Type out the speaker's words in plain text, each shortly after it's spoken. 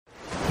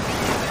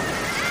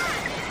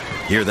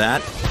Hear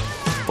that?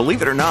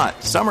 Believe it or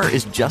not, summer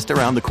is just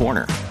around the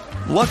corner.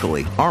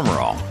 Luckily, Armor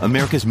All,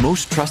 America's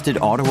most trusted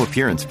auto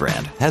appearance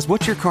brand, has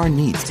what your car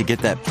needs to get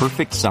that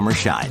perfect summer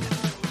shine.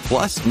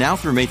 Plus, now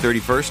through May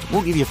 31st,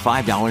 we'll give you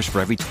 $5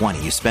 for every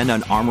 $20 you spend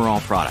on Armor All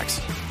products.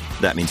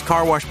 That means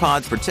car wash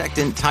pods,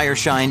 protectant, tire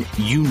shine,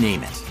 you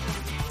name it.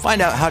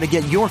 Find out how to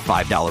get your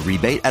 $5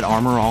 rebate at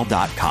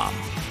armorall.com.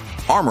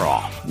 Armor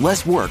All,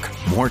 less work,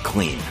 more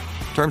clean.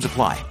 Terms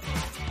apply.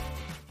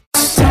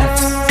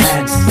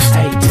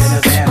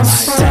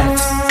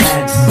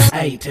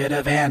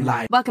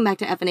 Welcome back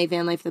to F&A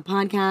Van Life, the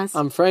podcast.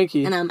 I'm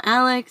Frankie. And I'm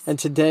Alex. And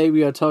today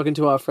we are talking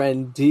to our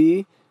friend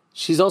Dee.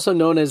 She's also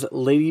known as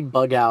Lady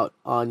Bug Out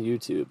on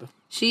YouTube.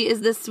 She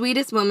is the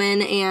sweetest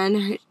woman,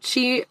 and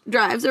she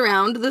drives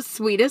around the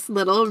sweetest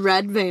little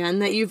red van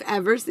that you've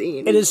ever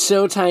seen. It is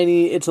so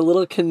tiny. It's a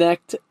little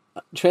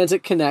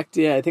Transit Connect.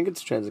 Yeah, I think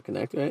it's Transit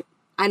Connect, right?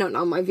 I don't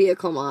know my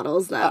vehicle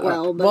models that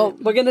well, but... Well,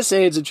 we're going to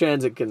say it's a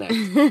Transit Connect.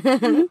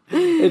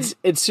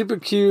 It's super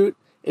cute.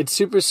 It's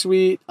super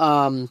sweet.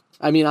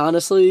 I mean,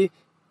 honestly,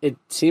 it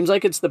seems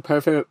like it's the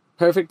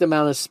perfect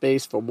amount of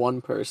space for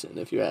one person,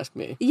 if you ask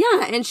me.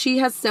 Yeah, and she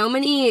has so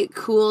many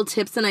cool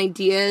tips and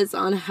ideas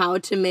on how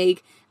to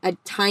make a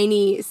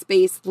tiny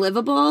space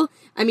livable.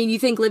 I mean, you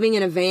think living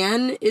in a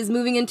van is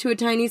moving into a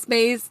tiny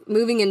space?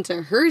 Moving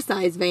into her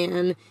size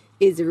van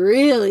is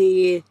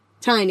really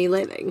tiny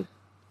living.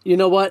 You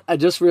know what? I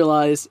just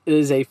realized it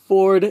is a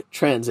Ford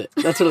Transit.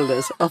 That's what it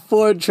is. A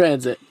Ford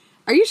Transit.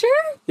 Are you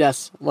sure?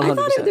 Yes, 100%. I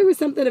thought there was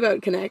something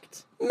about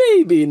Connect.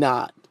 Maybe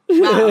not.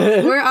 Wow,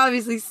 we're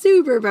obviously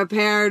super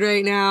prepared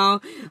right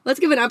now. Let's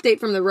give an update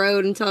from the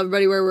road and tell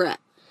everybody where we're at.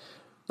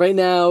 Right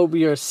now,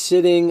 we are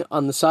sitting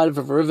on the side of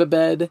a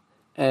riverbed,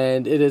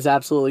 and it is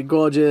absolutely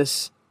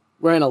gorgeous.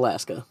 We're in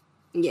Alaska.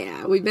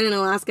 Yeah, we've been in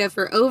Alaska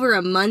for over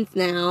a month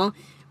now,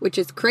 which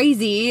is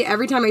crazy.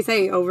 Every time I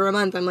say over a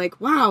month, I'm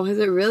like, wow, has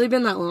it really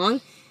been that long?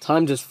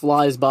 Time just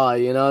flies by,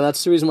 you know?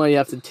 That's the reason why you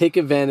have to take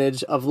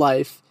advantage of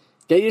life.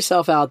 Get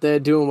yourself out there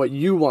doing what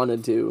you want to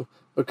do,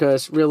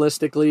 because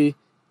realistically,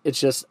 it's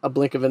just a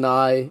blink of an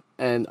eye,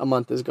 and a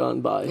month has gone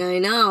by. I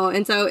know.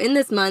 And so in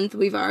this month,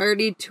 we've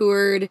already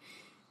toured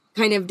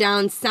kind of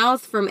down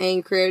south from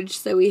Anchorage.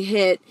 So we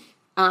hit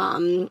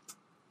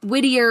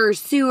Whittier,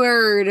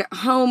 Seward,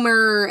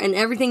 Homer, and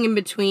everything in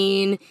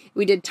between.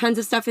 We did tons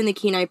of stuff in the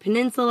Kenai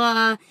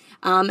Peninsula.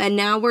 And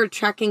now we're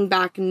trekking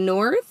back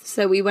north.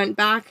 So we went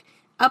back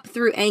up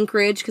through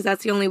Anchorage because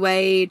that's the only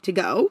way to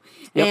go.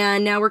 Yep.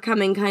 And now we're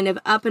coming kind of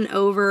up and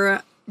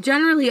over,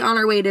 generally on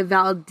our way to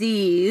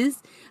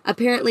Valdez.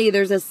 Apparently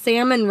there's a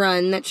salmon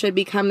run that should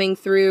be coming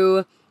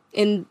through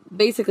in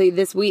basically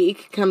this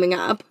week coming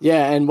up.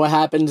 Yeah, and what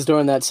happens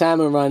during that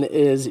salmon run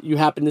is you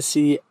happen to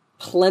see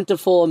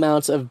plentiful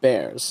amounts of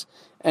bears.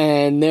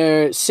 And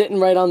they're sitting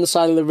right on the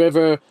side of the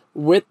river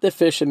with the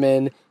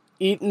fishermen,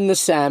 eating the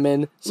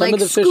salmon. Some of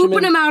the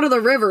scooping them out of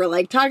the river,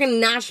 like talking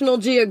National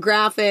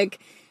Geographic,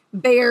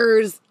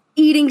 bears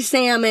eating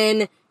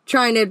salmon,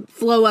 trying to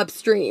flow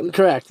upstream.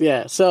 Correct,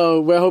 yeah.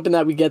 So we're hoping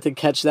that we get to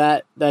catch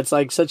that. That's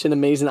like such an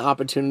amazing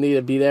opportunity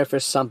to be there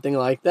for something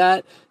like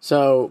that.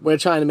 So we're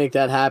trying to make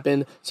that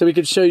happen so we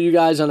could show you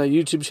guys on our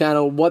YouTube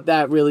channel what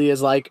that really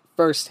is like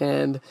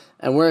firsthand.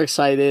 And we're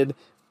excited.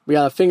 We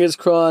got our fingers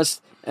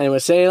crossed and we're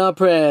saying our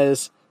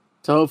prayers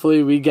to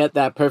hopefully we get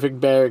that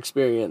perfect bear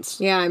experience.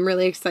 Yeah, I'm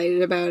really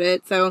excited about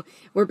it. So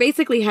we're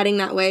basically heading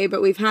that way,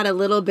 but we've had a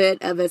little bit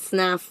of a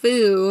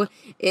snafu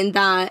in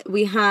that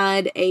we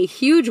had a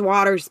huge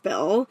water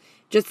spill,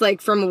 just like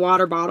from a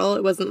water bottle.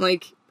 It wasn't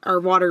like our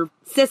water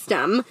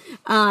system.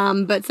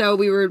 But so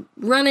we were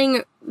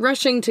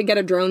rushing to get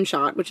a drone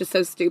shot, which is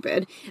so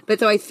stupid. But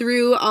so I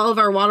threw all of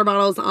our water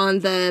bottles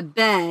on the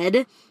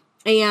bed,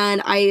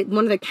 and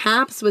one of the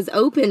caps was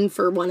open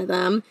for one of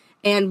them.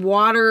 And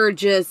water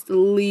just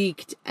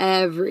leaked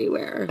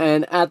everywhere.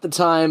 And at the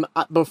time,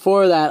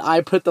 before that,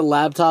 I put the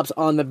laptops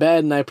on the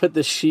bed and I put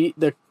the sheet,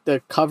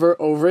 the cover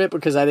over it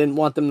because I didn't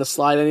want them to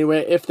slide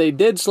anywhere. If they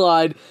did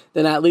slide,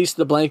 then at least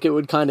the blanket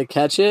would kind of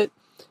catch it.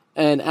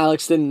 And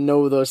Alex didn't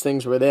know those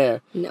things were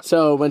there. No.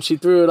 So when she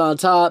threw it on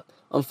top,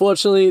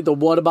 unfortunately, the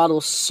water bottle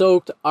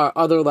soaked our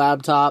other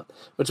laptop,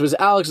 which was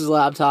Alex's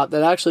laptop,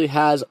 that actually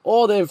has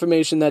all the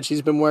information that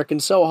she's been working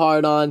so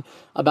hard on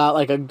about,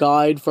 like, a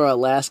guide for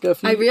Alaska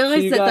for I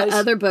realized you that guys. The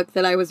other book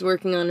that I was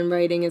working on and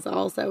writing is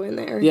also in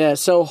there. Yeah,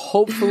 so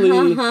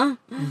hopefully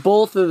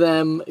both of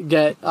them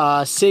get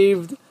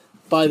saved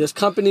by this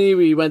company.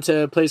 We went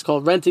to a place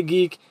called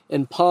Rent-A-Geek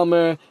in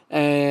Palmer,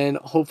 and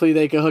hopefully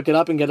they can hook it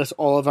up and get us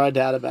all of our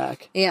data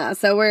back. Yeah,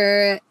 so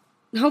we're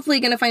hopefully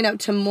going to find out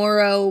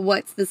tomorrow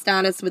what's the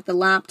status with the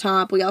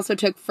laptop. We also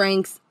took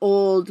Frank's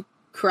old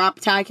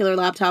craptacular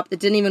laptop that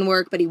didn't even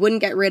work, but he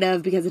wouldn't get rid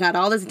of because it had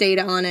all this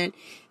data on it.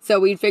 So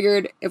we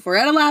figured if we're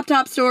at a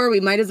laptop store, we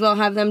might as well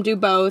have them do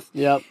both.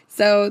 Yep.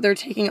 So they're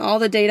taking all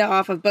the data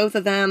off of both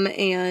of them,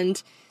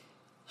 and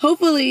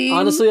Hopefully,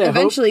 honestly,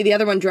 eventually the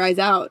other one dries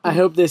out. I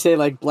hope they say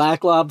like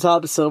black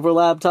laptop, silver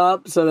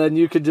laptop, so then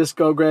you could just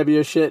go grab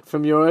your shit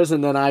from yours,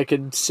 and then I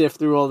could sift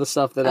through all the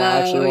stuff that I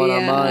actually want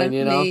on mine,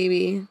 you know?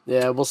 Maybe.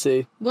 Yeah, we'll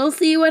see. We'll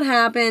see what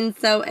happens.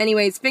 So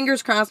anyways,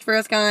 fingers crossed for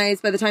us, guys.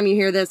 By the time you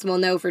hear this, we'll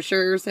know for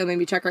sure, so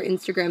maybe check our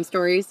Instagram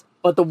stories.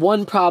 But the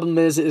one problem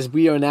is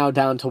we are now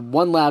down to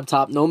one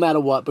laptop no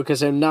matter what, because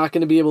they're not going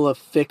to be able to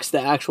fix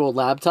the actual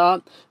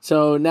laptop.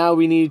 So now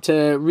we need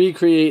to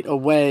recreate a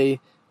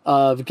way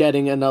of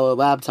getting another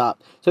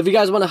laptop. So if you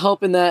guys want to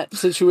help in that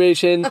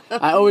situation,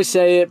 I always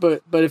say it,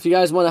 but if you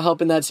guys want to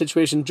help in that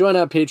situation, join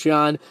our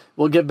Patreon.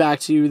 We'll get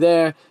back to you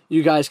there.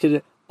 You guys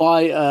could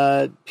buy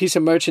a piece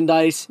of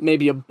merchandise,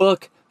 maybe a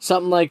book,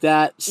 something like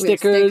that.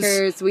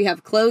 Stickers. We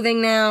have clothing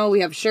now.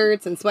 We have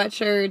shirts and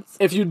sweatshirts.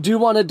 If you do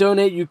want to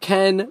donate, you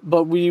can,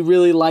 but we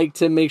really like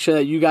to make sure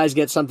that you guys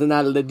get something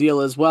out of the deal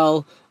as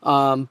well.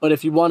 But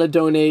if you want to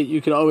donate, you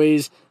can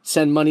always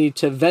send money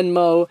to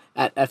Venmo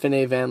at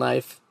FNA Van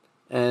Life.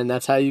 And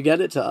that's how you get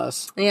it to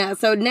us. Yeah,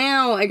 so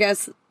now I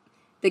guess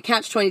the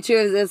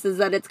catch-22 of this is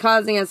that it's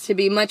causing us to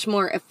be much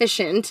more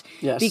efficient.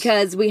 Yes.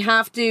 Because we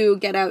have to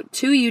get out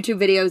 2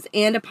 YouTube videos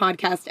and a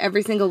podcast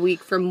every single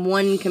week from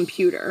one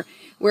computer.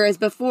 Whereas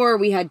before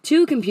we had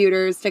 2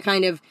 computers to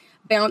kind of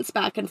bounce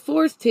back and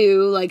forth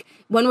to. Like,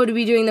 one would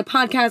be doing the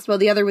podcast while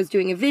the other was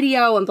doing a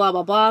video and blah,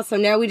 blah, blah. So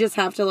now we just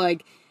have to,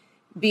 like,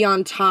 be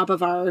on top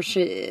of our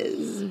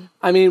shiz.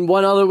 I mean,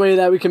 one other way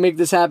that we can make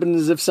this happen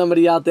is if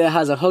somebody out there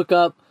has a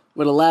hookup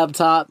with a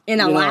laptop.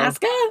 In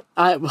Alaska?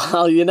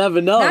 Well, you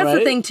never know, That's right?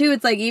 the thing, too.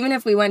 It's like, even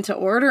if we went to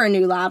order a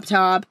new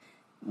laptop,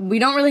 we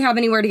don't really have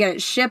anywhere to get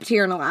it shipped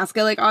here in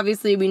Alaska. Like,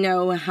 obviously, we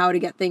know how to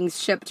get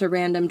things shipped to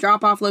random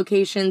drop-off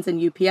locations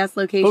and UPS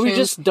locations. But we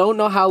just don't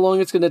know how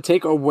long it's going to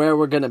take or where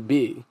we're going to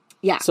be.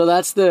 Yeah. So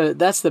that's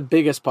the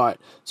biggest part.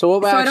 So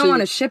what we're So actually... I don't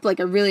want to ship, like,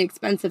 a really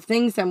expensive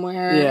thing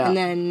somewhere and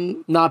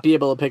then... not be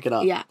able to pick it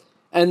up. Yeah.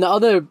 And the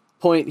other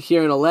point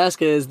here in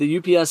Alaska is the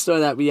UPS store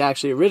that we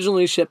actually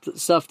originally shipped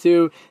stuff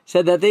to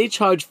said that they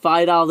charge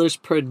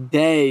 $5 per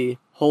day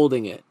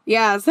holding it.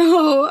 Yeah,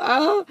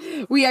 so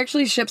we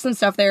actually shipped some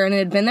stuff there, and it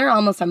had been there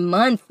almost a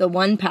month, the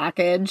one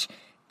package.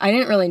 I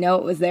didn't really know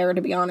it was there,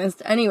 to be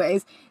honest.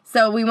 Anyways,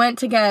 so we went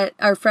to get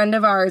our friend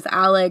of ours,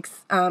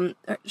 Alex.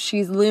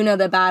 She's Luna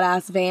the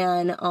Badass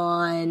Van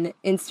on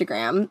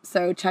Instagram,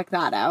 so check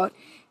that out.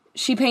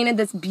 She painted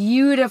this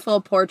beautiful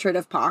portrait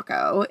of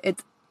Paco.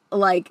 It's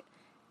like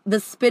the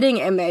spitting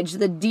image,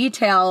 the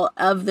detail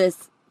of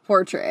this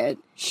portrait,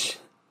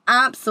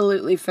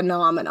 absolutely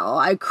phenomenal.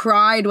 I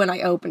cried when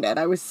I opened it.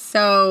 I was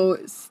so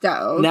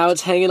stoked. Now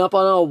it's hanging up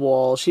on our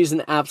wall. She's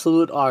an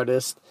absolute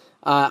artist.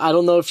 I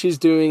don't know if she's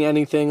doing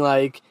anything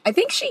like... I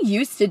think she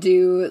used to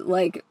do,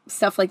 like,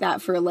 stuff like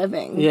that for a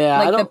living. Yeah,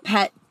 like the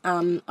pet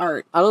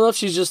art. I don't know if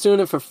she's just doing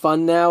it for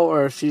fun now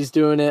or if she's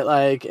doing it,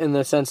 like, in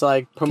the sense,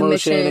 like,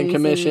 promotion and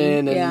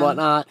commission and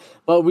whatnot.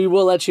 But we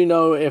will let you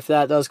know if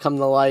that does come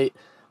to light.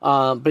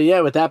 But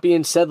yeah, with that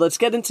being said, let's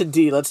get into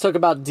Dee. Let's talk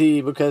about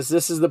Dee, because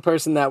this is the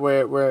person that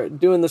we're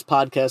doing this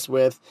podcast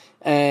with.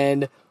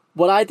 And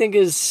what I think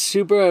is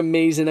super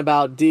amazing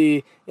about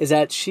Dee is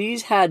that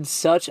she's had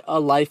such a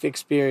life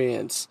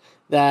experience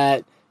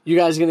that you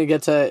guys are going to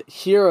get to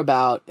hear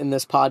about in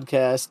this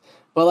podcast.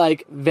 But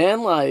like,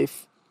 van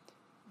life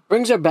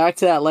brings her back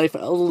to that life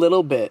a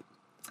little bit.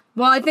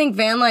 Well, I think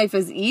van life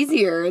is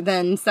easier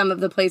than some of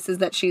the places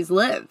that she's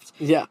lived.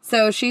 Yeah.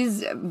 So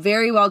she's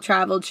very well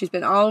traveled. She's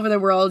been all over the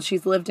world.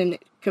 She's lived in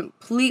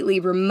completely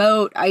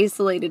remote,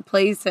 isolated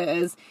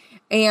places.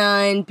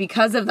 And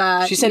because of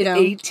that, she said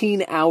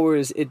 18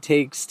 hours it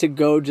takes to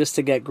go just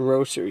to get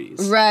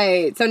groceries.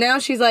 Right. So now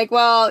she's like,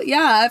 well,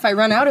 yeah, if I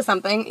run out of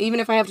something, even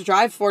if I have to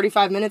drive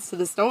 45 minutes to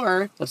the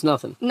store. That's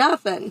nothing.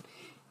 Nothing.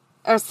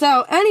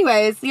 So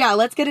anyways, yeah,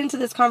 let's get into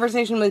this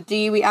conversation with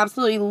Dee. We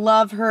absolutely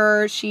love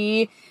her.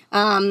 She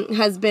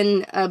has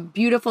been a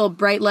beautiful,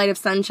 bright light of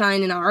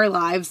sunshine in our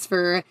lives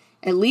for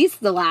at least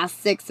the last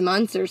 6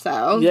 months or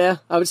so. Yeah,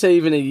 I would say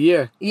even a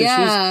year.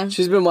 Yeah.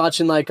 She's been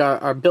watching like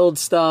our build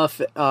stuff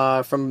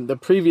from the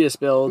previous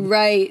build.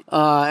 Right.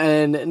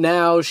 And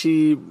now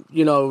she,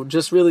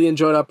 just really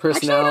enjoyed our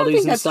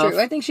personalities and stuff.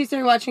 True. I think she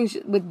started watching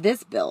with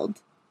this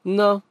build.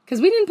 No.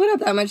 Because we didn't put up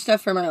that much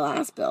stuff from our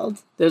last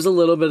build. There's a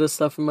little bit of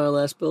stuff from our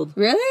last build.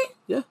 Really?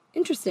 Yeah.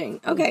 Interesting.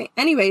 Okay.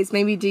 Anyways,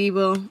 maybe Dee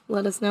will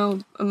let us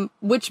know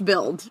which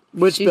build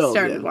she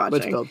started watching.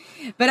 Which build.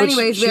 But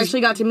anyways, we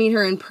actually got to meet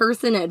her in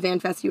person at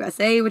VanFest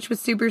USA, which was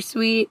super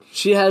sweet.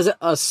 She has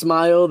a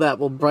smile that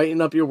will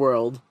brighten up your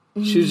world.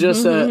 She's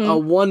just a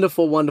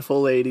wonderful,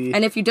 wonderful lady.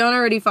 And if you don't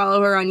already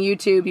follow her on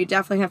YouTube, you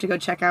definitely have to go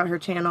check out her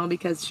channel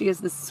because she is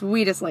the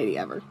sweetest lady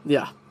ever.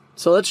 Yeah.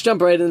 So let's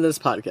jump right into this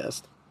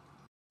podcast.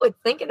 Like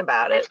thinking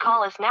about it. This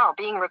call is now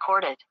being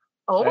recorded.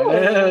 So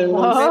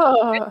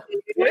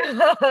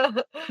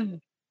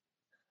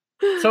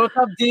what's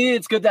up, Dee?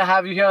 It's good to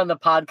have you here on the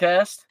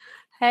podcast.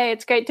 Hey,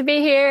 it's great to be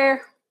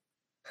here.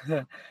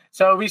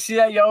 So we see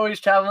that you're always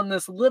traveling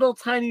this little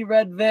tiny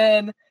red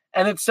van,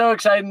 and it's so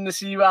exciting to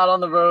see you out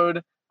on the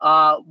road.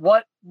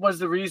 What was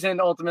the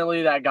reason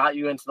ultimately that got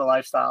you into the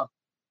lifestyle?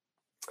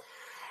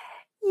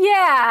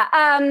 Yeah,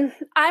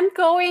 I'm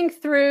going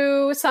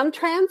through some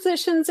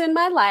transitions in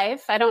my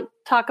life. I don't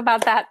talk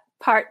about that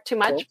part too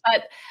much,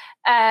 but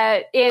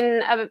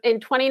in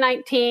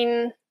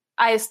 2019,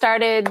 I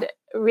started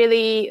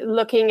really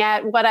looking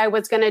at what I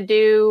was going to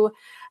do.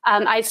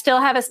 I still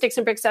have a Sticks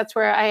and Bricks. That's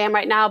where I am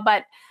right now,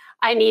 but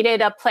I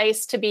needed a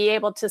place to be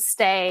able to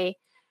stay.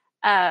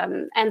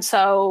 And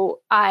so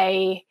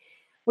I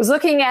was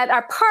looking at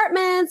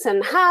apartments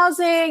and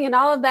housing and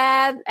all of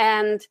that.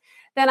 And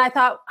then I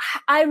thought,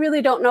 I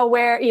really don't know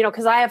where,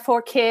 because I have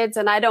 4 kids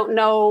and I don't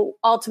know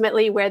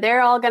ultimately where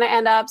they're all going to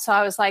end up. So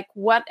I was like,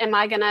 what am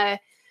I going to,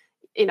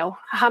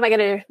 how am I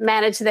going to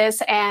manage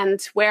this?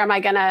 And where am I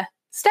going to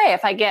stay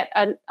if I get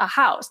a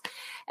house?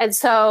 And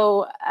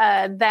so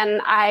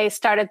then I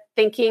started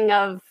thinking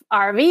of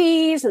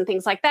RVs and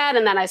things like that.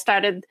 And then I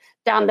started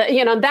down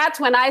that's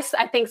when I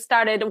think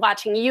started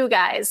watching you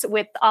guys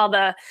with all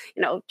the,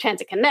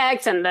 Transit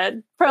Connects and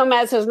the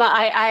ProMasters.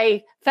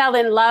 I fell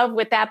in love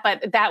with that,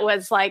 but that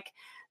was like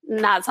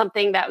not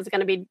something that was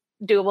going to be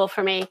doable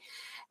for me.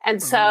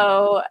 And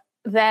so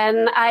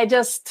then I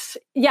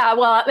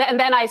and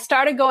then I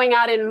started going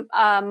out in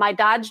my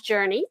Dodge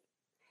Journey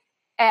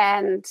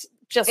and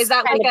just. Is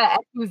that like a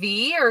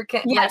SUV or?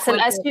 Yes, an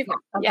SUV.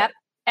 Okay. Yep.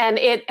 And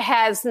it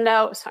has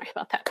sorry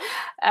about that.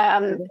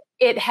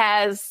 It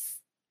has,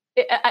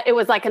 it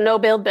was like a no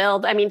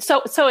build. I mean,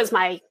 so is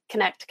my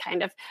Connect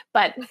kind of,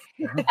 but,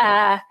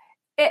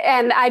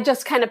 and I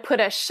just kind of put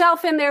a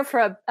shelf in there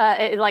for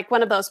like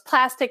one of those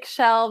plastic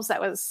shelves that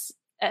was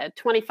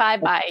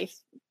 25 by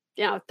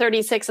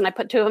 36, and I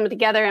put 2 of them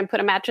together and put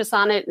a mattress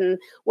on it and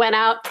went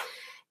out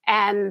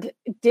and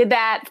did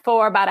that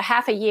for about a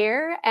half a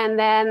year. And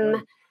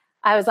then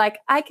I was like,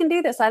 I can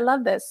do this. I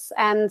love this.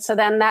 And so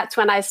then that's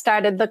when I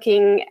started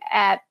looking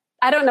at,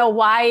 I don't know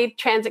why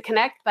Transit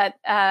Connect, but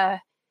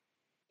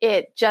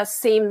it just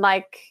seemed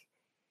like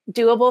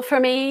doable for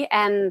me.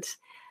 And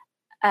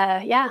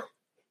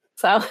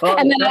so,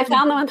 and then I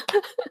found the one.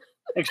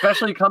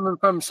 Especially coming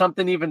from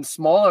something even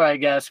smaller, I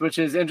guess, which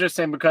is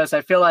interesting because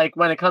I feel like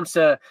when it comes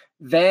to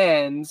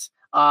vans,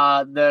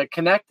 the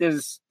Connect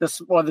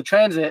the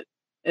Transit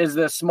is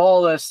the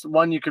smallest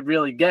one you could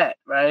really get,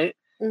 right?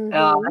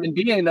 And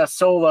being a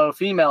solo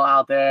female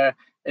out there,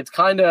 it's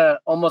kind of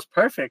almost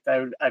perfect.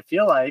 I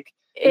feel like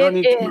you don't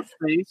need too much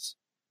space.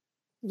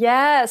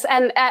 Yes,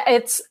 and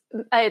it's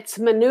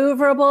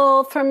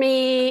maneuverable for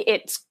me.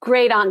 It's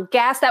great on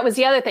gas. That was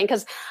the other thing,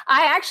 because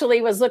I actually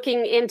was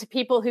looking into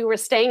people who were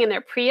staying in their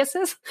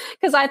Priuses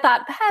because I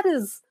thought that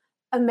is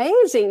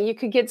amazing. You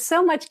could get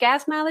so much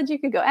gas mileage. You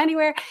could go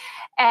anywhere.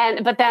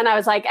 But then I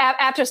was like,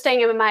 after staying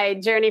in my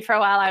Journey for a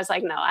while, I was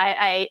like, no,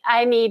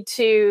 I need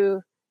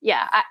to.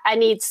 Yeah, I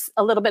need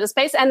a little bit of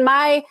space. And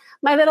my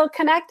little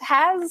Connect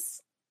has,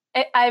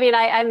 I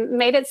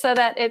made it so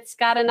that it's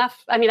got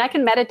enough. I mean, I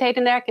can meditate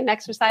in there. I can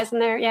exercise in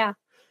there. Yeah.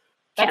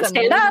 Can't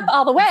stand up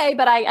all the way,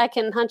 but I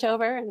can hunch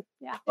over and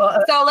yeah.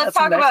 Well, so let's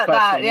talk about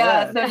that.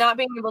 Yeah. So not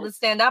being able to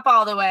stand up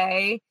all the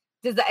way,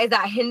 is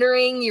that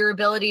hindering your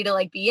ability to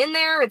like be in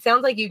there? It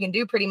sounds like you can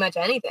do pretty much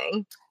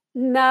anything.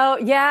 No.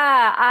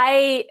 Yeah.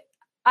 I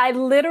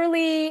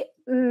literally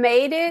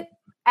made it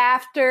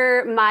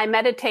after my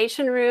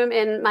meditation room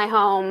in my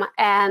home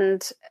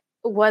and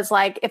was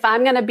like, if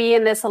I'm going to be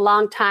in this a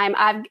long time,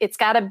 it's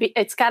got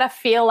to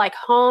feel like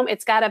home.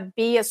 It's got to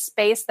be a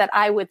space that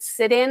I would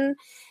sit in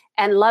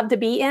and love to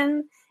be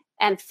in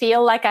and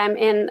feel like I'm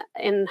in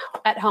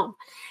at home.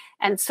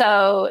 And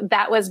so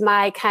that was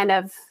my kind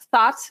of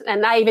thought.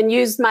 And I even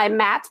used my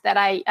mat that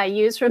I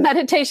use for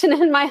meditation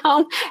in my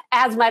home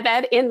as my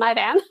bed in my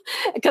van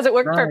because it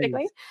worked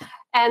perfectly.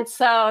 And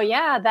so,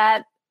 yeah,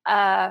 that,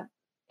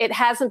 it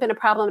hasn't been a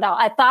problem at all.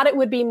 I thought it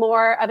would be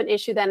more of an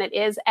issue than it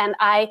is. And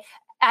I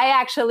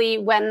actually,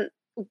 when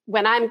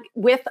I'm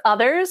with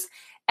others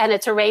and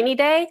it's a rainy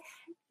day,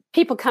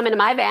 people come into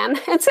my van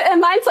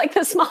and mine's like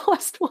the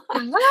smallest one.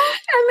 and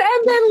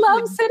they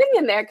love sitting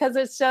in there because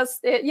it's just,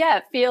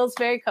 it feels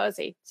very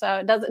cozy. So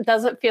it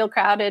doesn't feel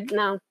crowded.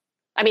 No.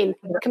 I mean,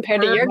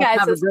 compared to your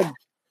guys'.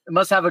 It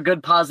must have a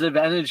good positive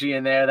energy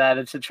in there that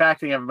it's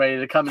attracting everybody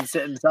to come and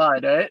sit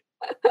inside, right?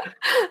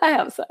 I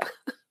hope so.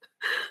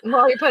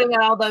 Well, you're putting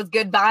out all those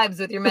good vibes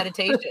with your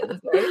meditations,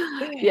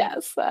 right?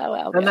 Yes.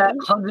 Well, and that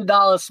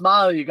 $100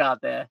 smile you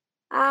got there.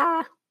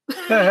 That's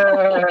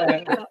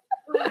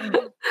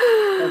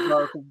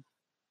awesome.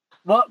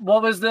 What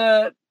was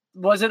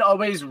it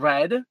always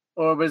red,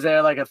 or was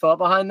there like a thought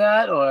behind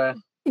that, or?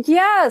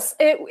 Yes,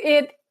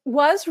 it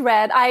was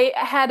red. I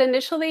had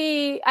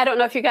initially, I don't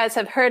know if you guys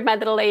have heard my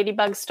little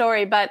ladybug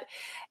story, but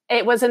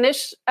it was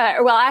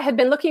I had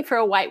been looking for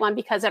a white one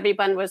because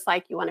everyone was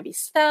like, you want to be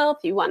stealth,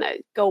 you want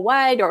to go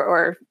white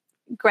or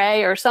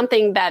gray or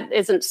something that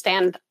isn't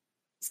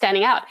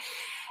standing out.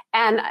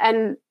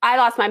 And I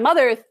lost my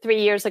mother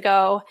 3 years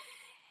ago,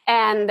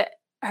 and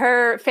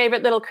her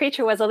favorite little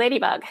creature was a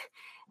ladybug.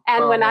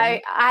 And when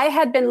I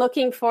had been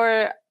looking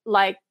for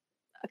like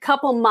a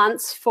couple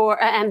months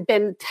and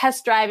been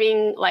test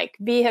driving like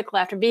vehicle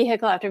after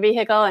vehicle after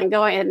vehicle and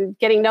going and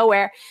getting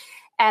nowhere.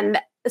 And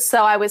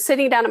so I was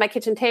sitting down at my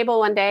kitchen table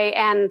one day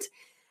and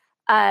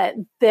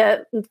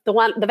the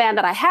van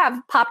that I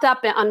have popped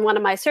up on one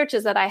of my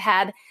searches that I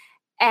had,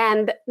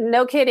 and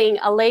no kidding,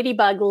 a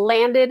ladybug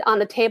landed on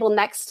the table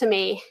next to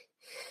me,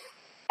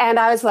 and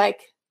I was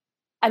like,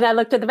 and I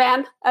looked at the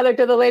van, I looked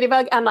at the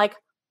ladybug, I'm like,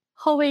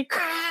 holy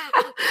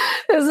crap,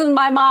 this is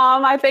my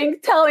mom, I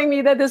think, telling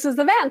me that this is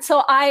the van.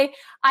 So I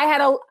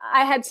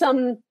had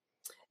some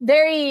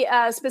very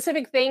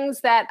specific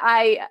things that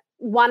I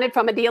wanted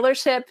from a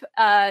dealership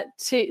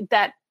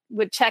that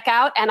would check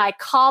out. And I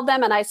called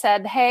them and I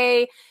said,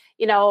 hey,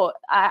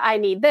 I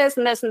need this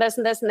and this and this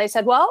and this. And they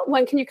said, well,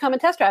 when can you come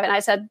and test drive? And I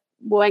said,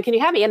 when can you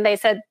have me? And they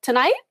said,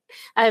 tonight.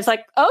 And I was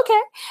like,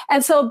 okay.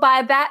 And so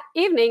by that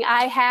evening,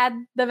 I had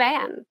the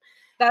van.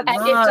 That's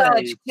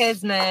such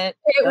kismet.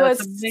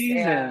 That's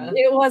amazing.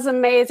 It was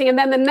amazing. And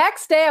then the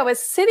next day I was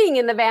sitting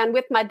in the van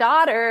with my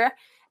daughter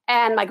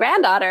and my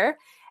granddaughter,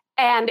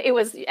 and it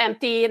was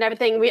empty and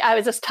everything. I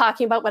was just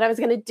talking about what I was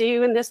going to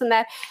do and this and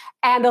that.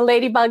 And the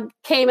ladybug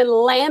came and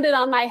landed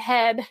on my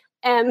head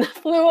and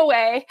flew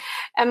away.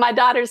 And my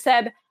daughter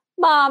said,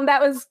 Mom,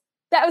 that was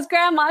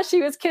Grandma. She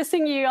was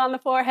kissing you on the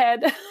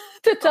forehead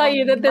to tell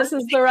you that this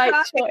is the right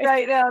choice.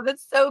 Right now.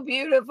 That's so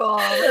beautiful.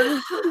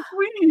 That's so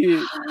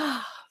sweet.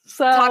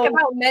 So talk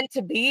about meant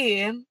to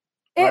be.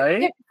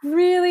 It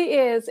really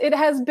is. It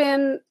has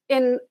been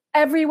in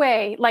every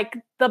way like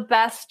the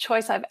best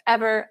choice I've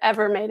ever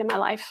made in my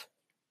life.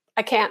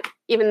 I can't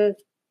even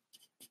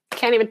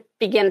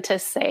begin to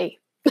say.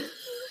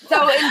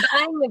 So in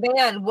buying the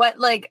van, what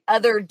like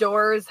other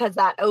doors has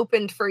that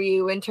opened for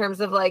you in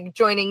terms of like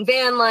joining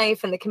van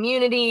life and the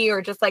community,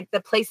 or just like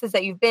the places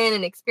that you've been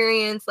and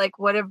experienced? Like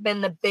what have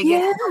been the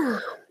biggest? Yeah.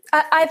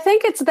 I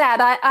think it's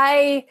that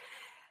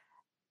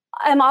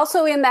I'm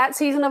also in that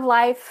season of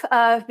life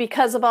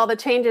because of all the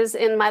changes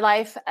in my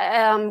life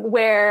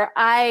where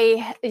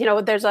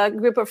there's a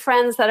group of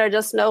friends that are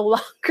just no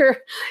longer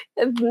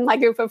my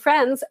group of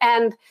friends.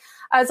 And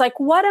I was like,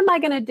 what am I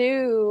going to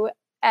do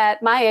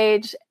at my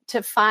age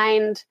to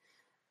find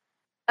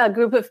a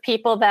group of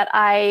people that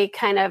I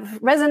kind of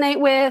resonate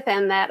with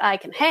and that I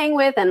can hang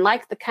with and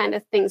like the kind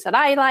of things that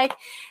I like?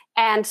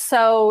 And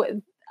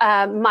so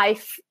my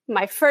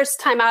first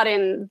time out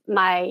in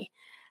my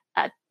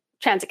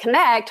Transit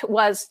Connect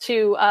was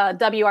to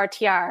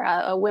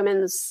WRTR, a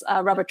women's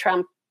rubber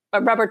tramp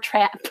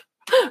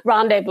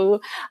rendezvous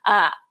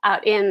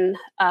out in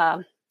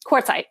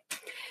Quartzsite.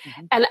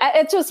 Mm-hmm. And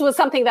it just was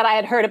something that I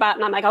had heard about,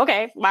 and I'm like,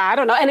 okay, well, I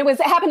don't know. And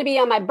it happened to be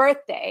on my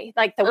birthday,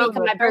 like the week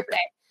of my birthday.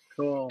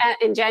 Cool.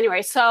 In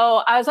January.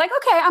 So I was like,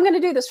 okay, I'm going to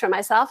do this for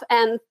myself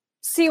and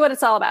see what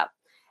it's all about.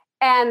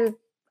 And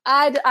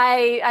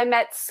I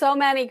met so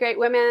many great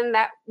women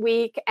that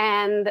week,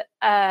 and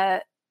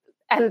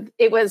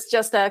it was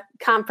just a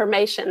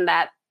confirmation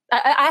that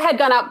I had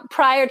gone out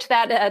prior to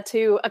that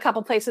to a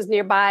couple places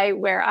nearby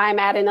where I'm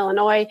at in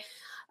Illinois,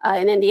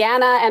 in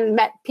Indiana, and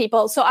met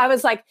people. So I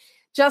was like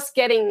just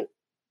getting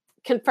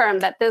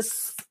confirmed that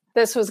this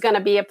was going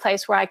to be a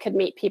place where I could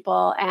meet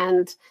people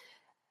and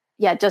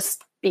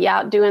just be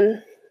out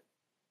doing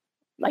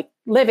like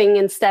living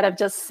instead of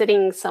just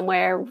sitting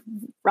somewhere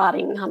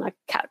rotting on a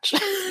couch.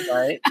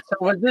 Right. So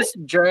was this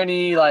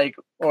journey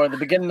or the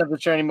beginning of the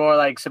journey more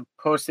like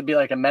supposed to be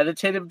like a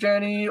meditative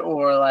journey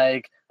or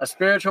like a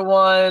spiritual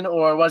one?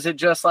 Or was it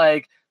just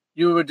like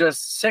you were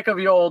just sick of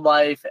your old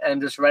life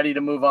and just ready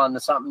to move on to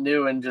something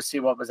new and just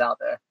see what was out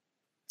there?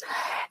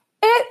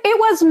 It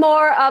was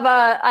more of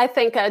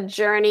a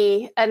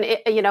journey and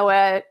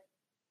a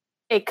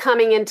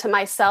coming into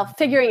myself,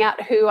 figuring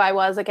out who I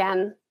was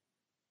again.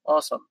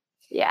 Awesome.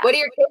 Yeah. What do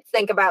your kids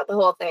think about the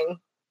whole thing?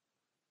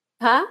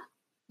 Huh?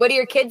 What do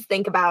your kids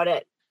think about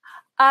it?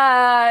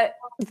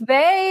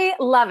 They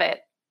love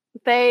it.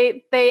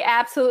 They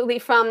absolutely,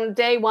 from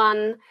day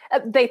one,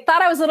 they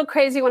thought I was a little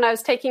crazy when I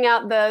was taking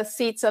out the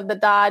seats of the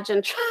Dodge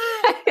and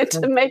trying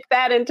to make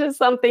that into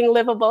something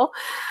livable.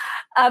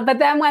 But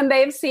then when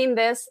they've seen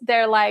this,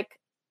 they're like,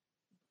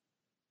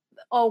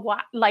 oh, wow,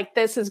 like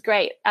this is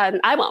great.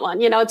 And I want one,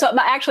 So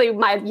actually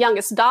my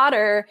youngest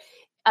daughter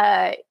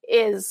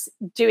is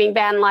doing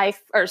van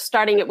life or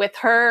starting it with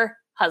her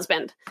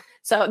husband.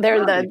 So they're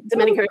in the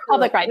Dominican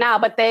Republic right now,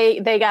 but they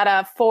got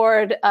a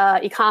Ford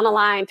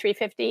Econoline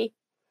 350.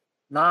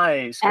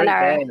 Nice. Great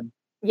van.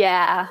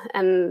 Yeah.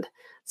 And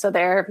so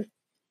they're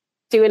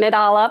doing it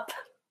all up.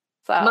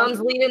 So Mom's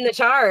leading the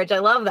charge. I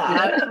love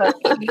that.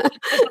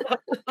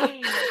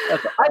 Awesome.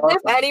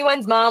 If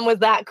anyone's mom was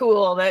that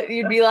cool, that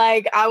you'd be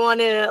like, I want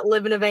to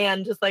live in a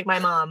van just like my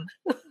mom.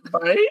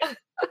 Right?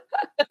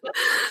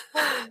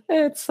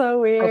 It's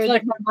so weird. I feel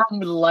like my mom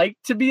would like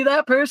to be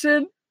that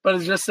person, but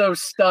is just so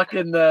stuck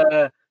in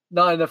the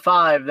 9 to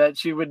 5 that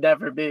she would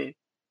never be.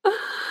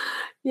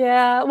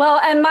 Yeah. Well,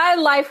 and my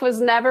life was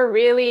never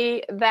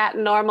really that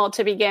normal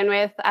to begin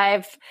with.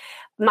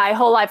 My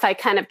whole life, I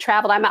kind of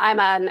traveled.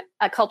 I'm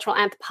a cultural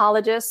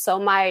anthropologist. So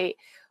my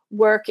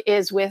work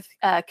is with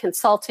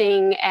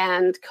consulting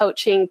and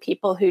coaching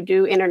people who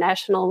do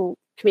international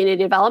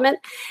community development.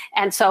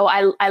 And so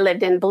I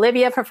lived in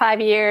Bolivia for 5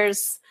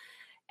 years.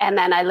 And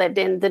then I lived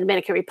in the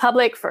Dominican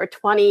Republic for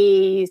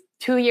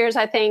 22 years,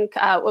 I think.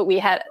 We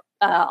had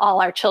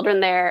all our children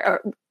there.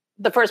 Or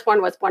the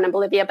firstborn was born in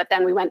Bolivia, but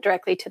then we went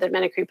directly to the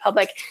Dominican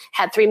Republic,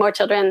 had 3 more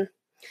children,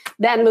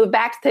 then moved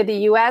back to the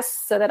US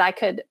so that I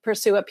could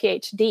pursue a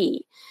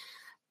PhD.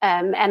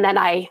 And then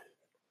I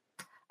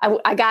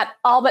got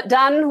all but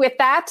done with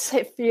that.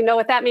 If you know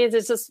what that means,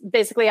 it's just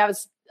basically I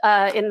was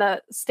in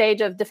the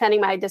stage of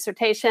defending my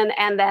dissertation,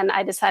 and then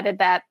I decided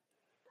that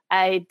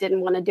I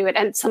didn't want to do it.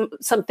 And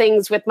some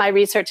things with my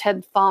research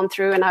had fallen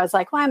through, and I was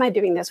like, why am I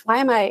doing this?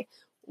 Why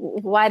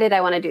did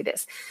I want to do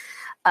this?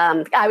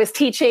 I was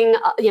teaching,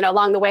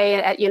 along the way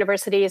at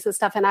universities and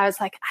stuff, and I was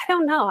like, I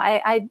don't know.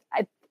 I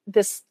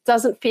this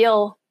doesn't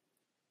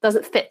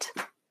fit.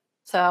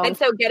 And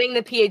so getting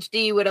the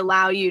PhD would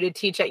allow you to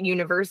teach at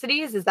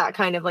universities. Is that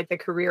kind of like the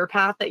career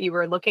path that you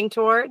were looking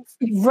towards?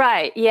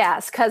 Right.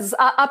 Yes. Because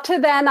up to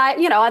then,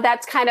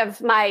 that's kind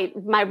of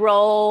my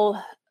role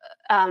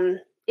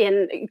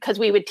because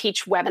we would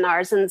teach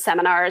webinars and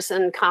seminars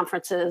and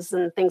conferences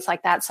and things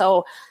like that.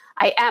 So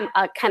I am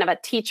a kind of a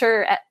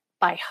teacher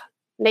by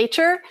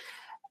nature.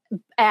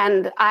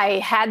 And I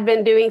had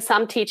been doing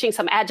some teaching,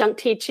 some adjunct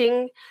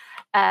teaching.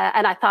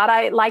 And I thought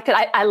I liked it.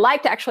 I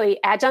liked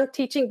actually adjunct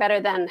teaching better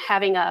than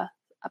having a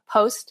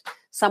post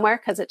somewhere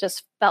because it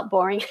just felt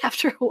boring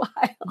after a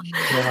while.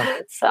 Yeah.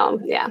 So,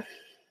 yeah.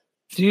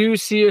 Do you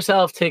see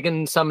yourself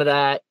taking some of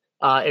that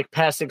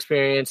past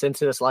experience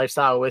into this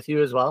lifestyle with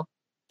you as well?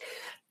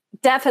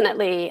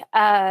 Definitely.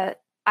 I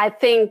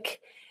think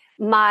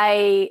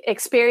my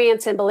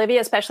experience in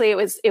Bolivia, especially,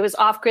 it was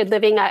off-grid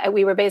living.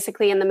 We were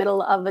basically in the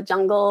middle of a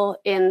jungle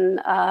in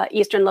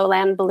eastern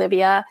lowland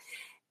Bolivia.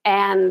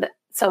 And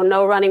so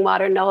no running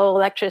water, no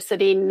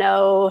electricity,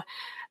 no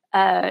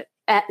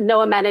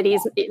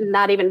amenities,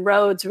 not even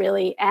roads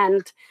really.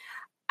 And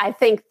I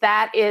think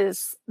that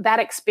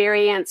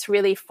experience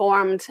really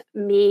formed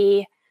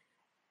me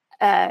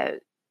and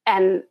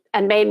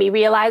made me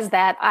realize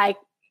that I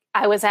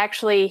was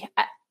actually,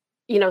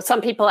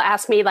 some people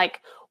ask me like,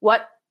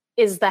 what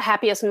is the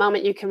happiest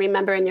moment you can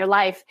remember in your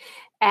life?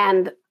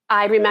 And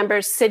I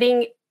remember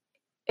sitting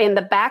in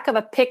the back of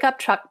a pickup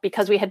truck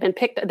because we had been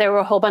there were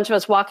a whole bunch of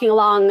us walking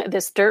along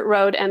this dirt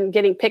road and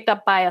getting picked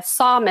up by a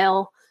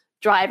sawmill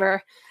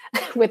driver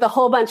with a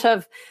whole bunch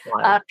of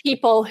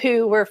people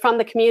who were from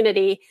the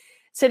community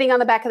sitting on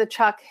the back of the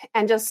truck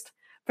and just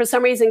for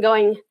some reason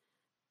going,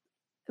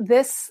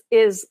 this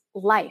is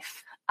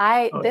life.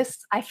 I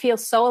feel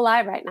so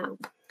alive right now.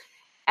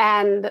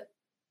 And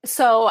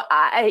so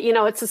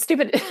it's a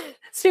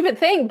stupid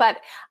thing, but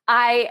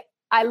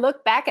I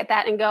look back at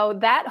that and go,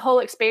 that whole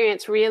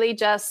experience really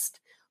just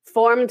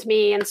formed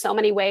me in so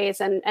many ways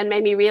and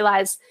made me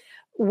realize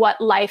what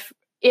life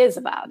is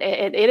about.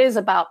 It is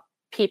about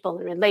people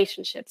and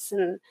relationships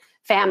and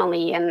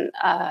family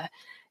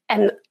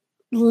and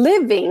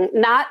living,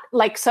 not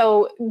like,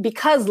 so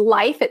because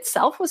life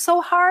itself was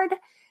so hard,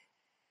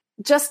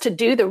 just to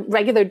do the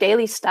regular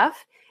daily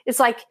stuff, it's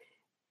like,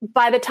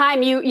 by the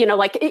time and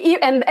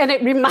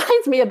it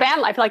reminds me of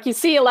van life. Like you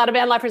see a lot of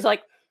van lifers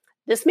like,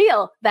 this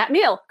meal, that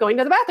meal, going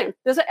to the bathroom.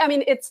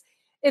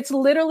 It's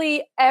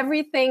literally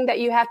everything that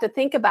you have to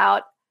think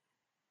about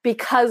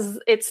because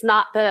it's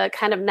not the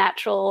kind of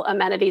natural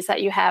amenities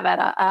that you have at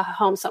a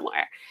home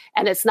somewhere.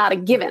 And it's not a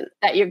given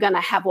that you're going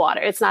to have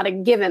water. It's not a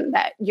given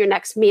that your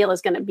next meal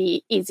is going to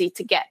be easy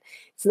to get.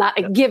 It's not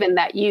a given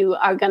that you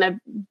are going to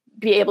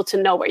be able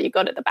to know where you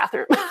go to the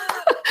bathroom.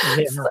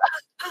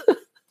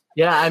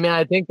 Yeah.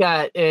 I think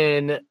that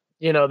in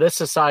this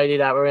society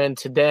that we're in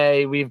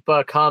today, we've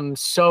become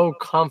so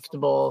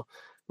comfortable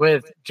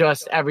with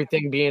just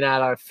everything being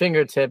at our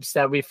fingertips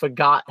that we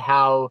forgot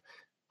how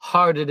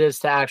hard it is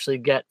to actually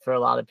get for a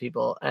lot of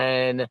people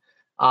and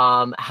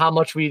how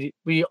much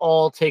we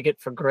all take it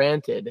for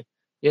granted.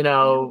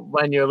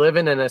 When you're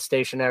living in a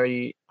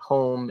stationary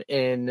home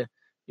in,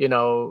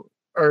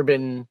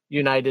 urban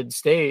United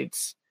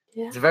States,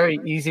 it's very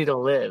easy to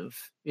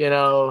live,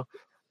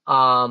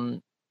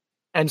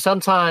 and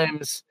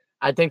sometimes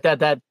I think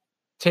that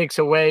takes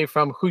away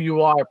from who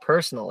you are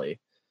personally.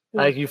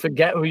 Like you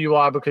forget who you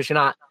are because you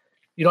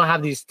don't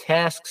have these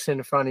tasks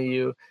in front of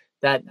you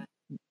that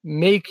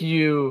make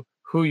you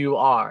who you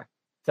are.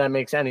 If that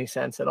makes any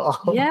sense at all.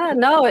 Yeah,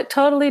 no, it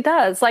totally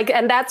does.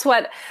 And that's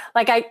what,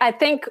 I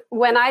think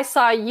when I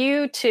saw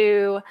you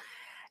two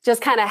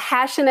just kind of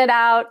hashing it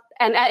out,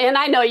 and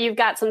I know you've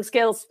got some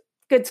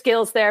good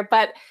skills there,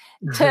 but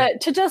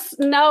to just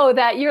know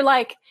that you're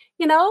like,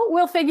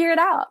 we'll figure it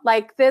out.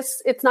 Like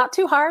this, it's not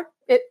too hard.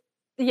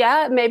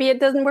 Maybe it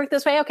doesn't work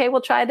this way. Okay,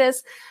 we'll try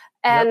this.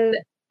 And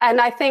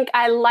I think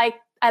I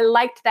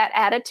liked that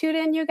attitude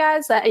in you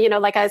guys.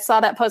 Like I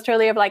saw that post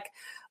earlier of like,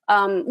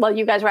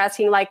 you guys were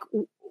asking like,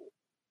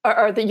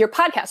 your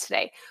podcast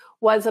today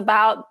was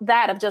about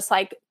that of just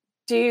like,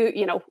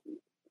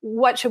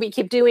 what should we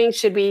keep doing?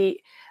 Should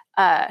we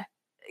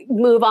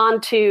move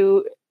on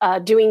to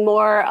doing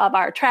more of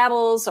our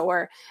travels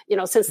or,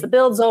 since the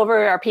build's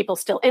over, are people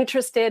still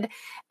interested?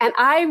 And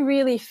I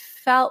really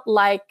felt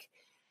like,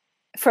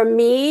 for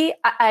me,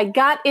 I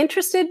got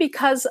interested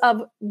because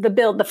of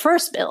the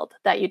first build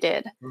that you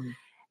did. Mm-hmm.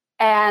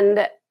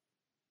 And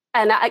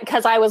and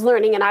because I was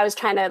learning and I was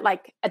trying to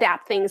like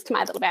adapt things to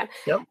my little van.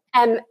 Yep.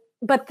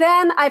 But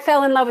then I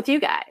fell in love with you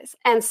guys.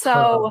 And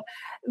so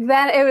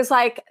then it was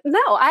like, no,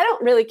 I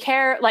don't really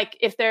care. Like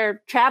if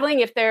they're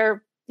traveling, if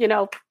they're,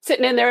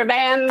 sitting in their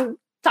van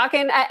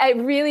talking, I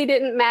really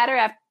didn't matter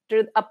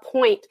after a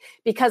point,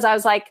 because I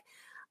was like,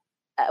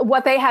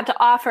 what they have to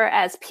offer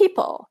as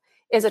people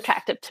is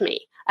attractive to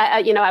me.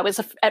 I was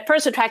at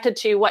first attracted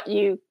to what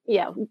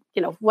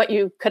what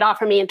you could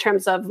offer me in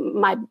terms of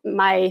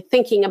my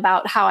thinking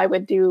about how I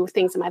would do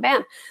things in my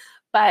van.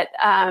 But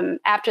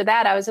after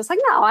that, I was just like,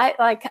 no,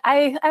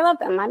 I love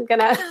them. I'm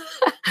gonna.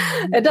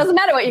 It doesn't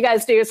matter what you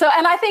guys do. So,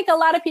 and I think a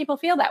lot of people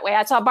feel that way.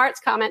 I saw Bart's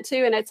comment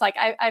too, and it's like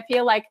I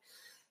feel like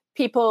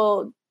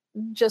people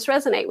just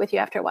resonate with you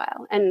after a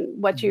while,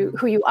 and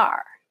who you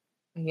are.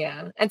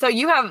 Yeah. And so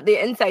you have the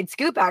inside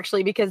scoop,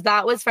 actually, because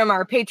that was from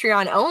our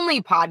Patreon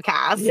only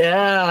podcast.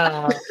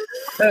 Yeah.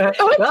 Let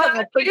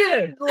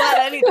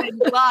anything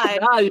slide.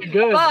 Ah, you're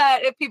good.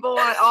 But if people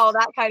want all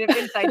that kind of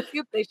inside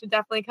scoop, they should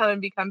definitely come and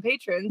become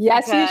patrons.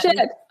 Yes, you should.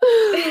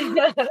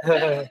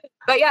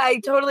 But yeah, I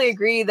totally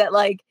agree that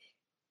like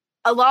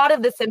a lot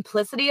of the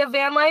simplicity of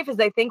van life is,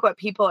 I think, what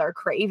people are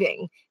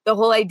craving. The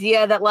whole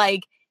idea that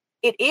like,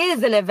 it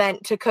is an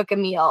event to cook a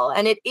meal,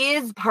 and it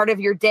is part of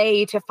your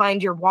day to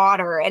find your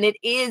water. And it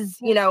is,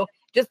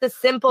 just the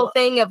simple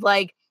thing of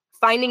like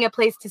finding a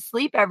place to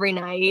sleep every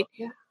night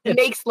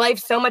makes life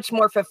so much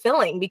more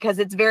fulfilling, because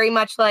it's very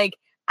much like,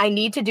 I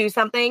need to do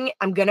something.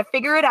 I'm going to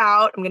figure it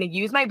out. I'm going to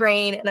use my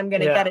brain and I'm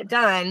going to get it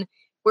done.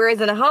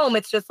 Whereas in a home,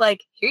 it's just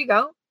like, here you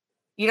go.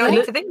 You don't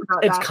need to think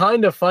about It's that.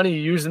 kind of funny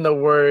using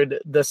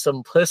the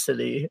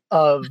simplicity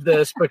of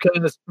this,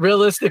 because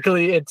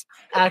realistically, it's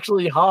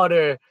actually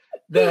harder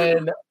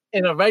than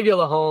in a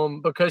regular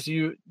home, because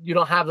you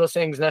don't have those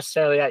things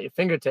necessarily at your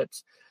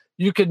fingertips.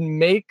 You can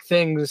make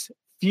things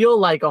feel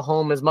like a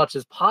home as much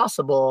as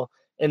possible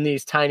in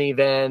these tiny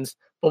vans.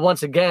 But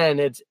once again,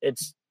 it's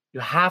you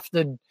have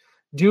to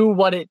do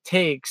what it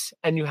takes,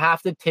 and you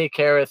have to take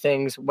care of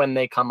things when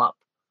they come up.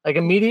 Like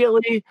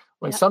immediately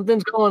when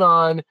something's going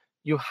on,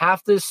 you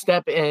have to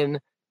step in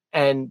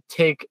and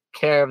take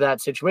care of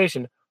that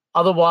situation.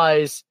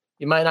 Otherwise,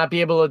 you might not be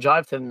able to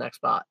drive to the next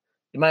spot.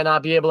 You might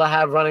not be able to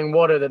have running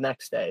water the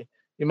next day.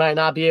 You might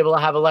not be able to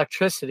have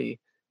electricity.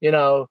 You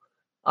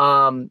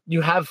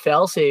have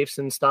fail safes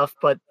and stuff,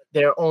 but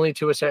they're only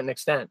to a certain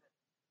extent.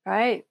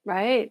 Right.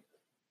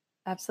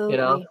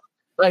 Absolutely.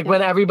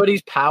 When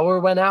everybody's power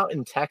went out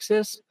in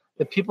Texas,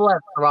 the people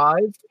that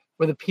thrived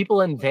were the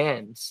people in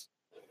vans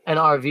and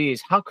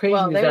RVs. How crazy is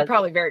that? Well, they were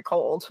probably very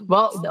cold.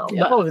 Well, no,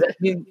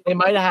 they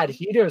might have had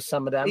heaters,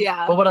 some of them.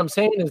 Yeah. But what I'm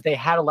saying is they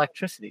had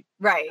electricity.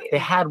 Right. They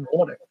had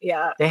water.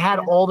 Yeah. They had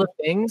all the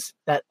things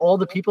that all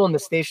the people in the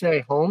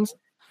stationary homes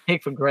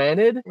take for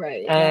granted.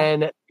 Right.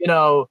 And,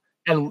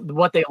 and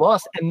what they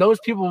lost. And those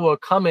people were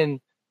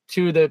coming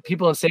to the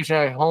people in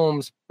stationary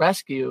homes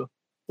rescue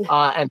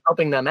and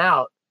helping them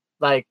out.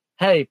 Like,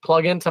 hey,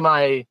 plug into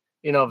my,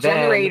 van.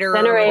 Generator.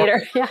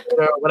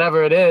 Or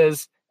whatever it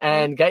is.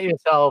 And get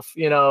yourself,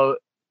 a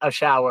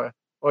shower,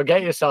 or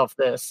get yourself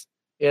this,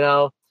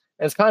 And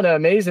it's kind of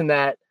amazing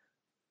that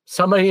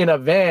somebody in a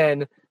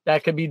van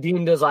that could be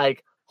deemed as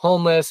like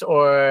homeless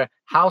or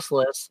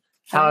houseless,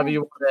 however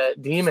you want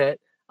to deem it,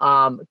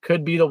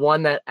 could be the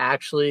one that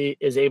actually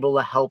is able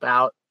to help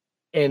out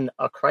in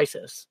a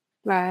crisis.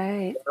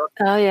 Right.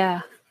 Oh,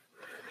 yeah.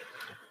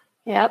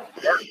 Yep.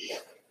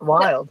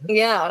 Wild.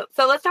 Yeah.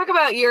 So let's talk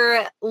about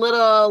your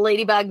little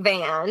ladybug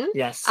van.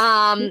 Yes.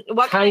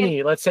 What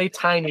tiny? Let's say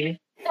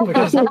tiny,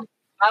 because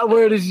that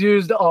word is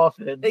used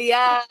often.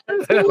 Yeah. On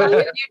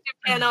your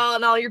YouTube channel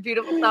and all your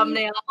beautiful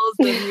thumbnails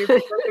and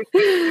your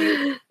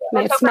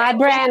it's my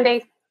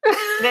branding.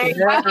 There you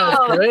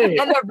go. Great.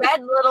 And the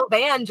red little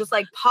van just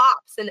like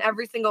pops in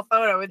every single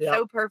photo. It's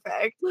so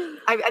perfect.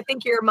 I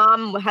think your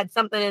mom had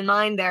something in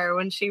mind there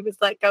when she was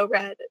like, go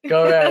red.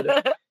 Go red.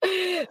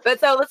 But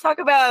so let's talk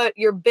about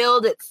your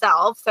build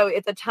itself. So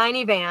it's a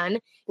tiny van.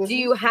 Mm-hmm. Do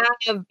you have,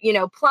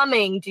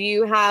 plumbing? Do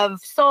you have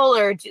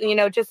solar?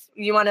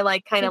 You want to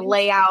like kind of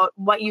lay out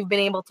what you've been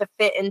able to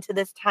fit into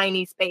this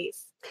tiny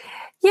space?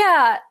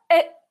 Yeah,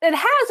 it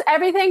has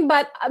everything,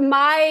 but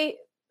my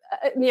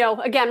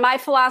my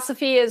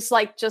philosophy is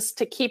like just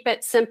to keep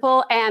it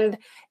simple, and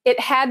it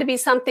had to be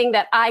something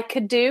that I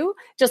could do.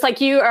 Just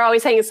like you are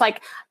always saying, it's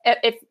like,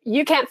 if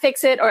you can't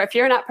fix it, or if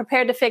you're not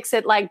prepared to fix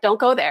it, like, don't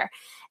go there.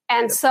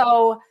 And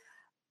so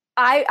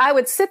I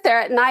would sit there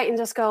at night and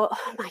just go,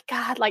 oh my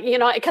God,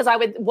 because I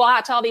would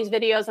watch all these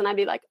videos and I'd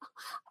be like,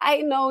 I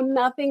know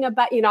nothing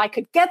about, I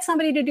could get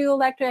somebody to do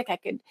electric. I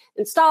could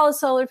install a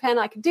solar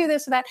panel. I could do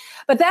this or that.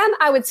 But then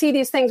I would see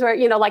these things where,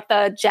 like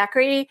the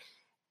Jackery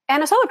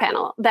and a solar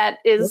panel that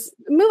is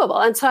movable.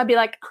 And so I'd be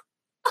like,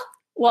 oh,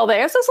 well,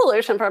 there's a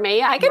solution for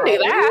me. I can do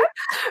that.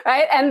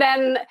 Right. And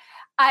then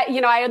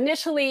I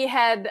initially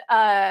had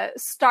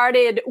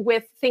started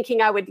with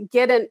thinking I would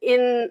get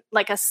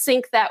a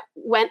sink that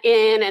went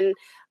in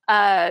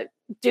and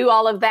do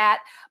all of that.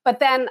 But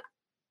then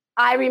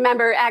I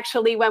remember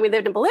actually when we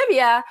lived in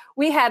Bolivia,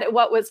 we had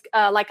what was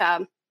like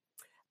a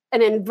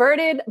an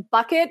inverted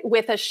bucket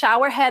with a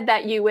shower head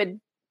that you would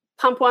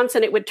pump once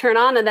and it would turn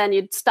on, and then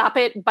you'd stop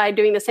it by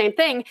doing the same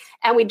thing.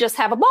 And we'd just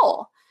have a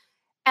bowl.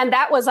 And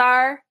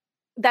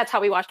that's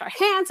how we washed our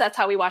hands. That's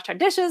how we washed our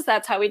dishes.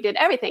 That's how we did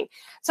everything.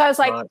 So I was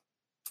like,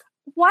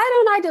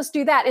 why don't I just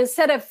do that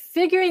instead of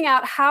figuring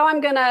out how I'm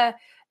going to,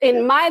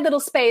 in my little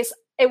space,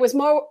 it was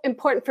more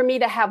important for me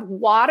to have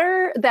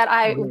water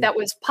that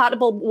was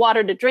potable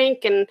water to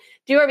drink and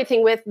do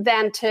everything with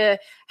than to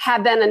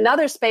have then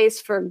another space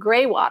for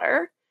gray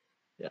water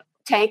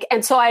tank.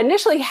 And so I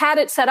initially had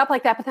it set up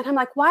like that, but then I'm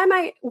like, why am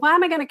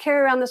I going to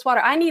carry around this water?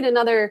 I need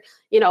another,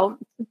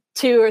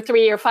 2 or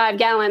 3 or 5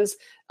 gallons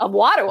of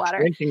water.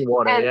 Drinking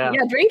water,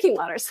 drinking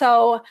water.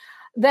 So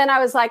then I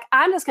was like,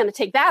 I'm just going to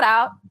take that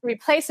out,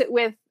 replace it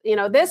with,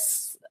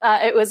 this,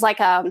 it was like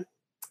a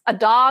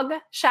dog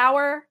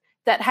shower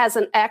that has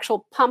an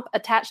actual pump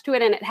attached to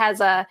it. And it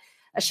has a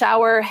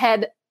shower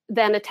head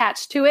then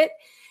attached to it.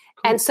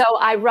 Cool. And so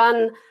I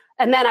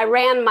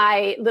ran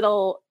my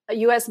little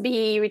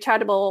USB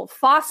rechargeable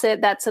faucet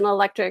that's an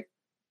electric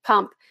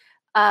pump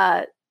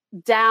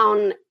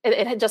down.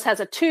 It just has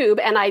a tube,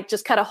 and I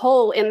just cut a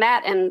hole in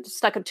that and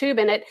stuck a tube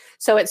in it,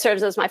 so it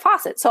serves as my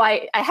faucet. So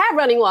I have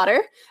running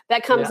water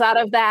that comes out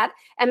of that,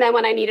 and then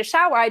when I need a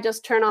shower, I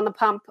just turn on the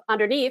pump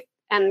underneath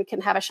and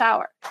can have a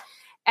shower.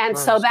 And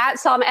nice. So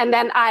that's and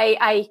then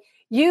I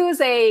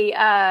use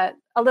a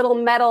little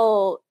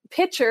metal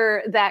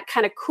pitcher that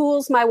kind of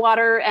cools my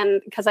water, and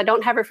because I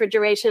don't have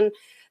refrigeration.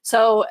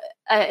 So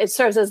it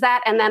serves as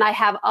that. And then I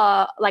have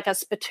like a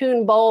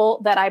spittoon bowl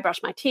that I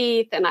brush my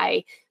teeth and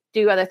I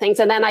do other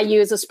things. And then I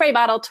use a spray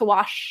bottle to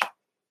wash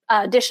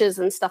dishes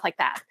and stuff like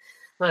that.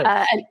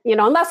 Nice. And,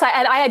 unless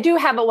I do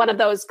have one of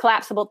those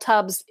collapsible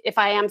tubs, if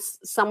I am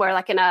somewhere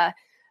like in a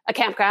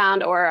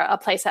campground or a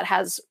place that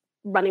has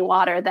running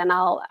water, then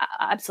I'll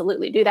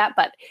absolutely do that.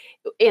 But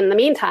in the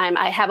meantime,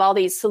 I have all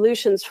these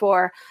solutions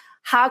for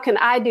how can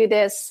I do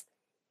this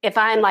if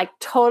I'm like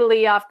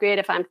totally off grid,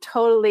 if I'm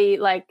totally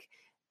like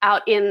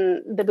out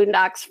in the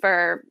boondocks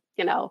for,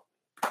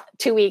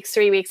 2 weeks,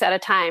 3 weeks at a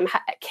time.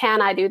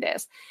 Can I do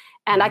this?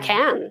 And I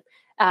can.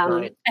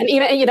 Right. And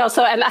even,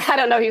 so, and I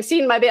don't know if you've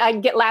seen I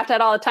get laughed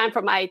at all the time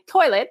from my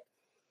toilet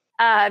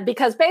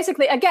because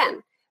basically,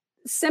 again,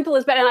 simple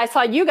is better. And I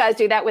saw you guys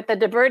do that with the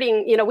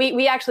diverting,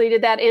 we actually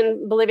did that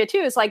in Bolivia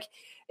too. It's like,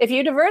 if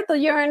you divert the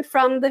urine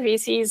from the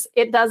feces,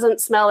 it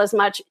doesn't smell as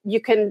much.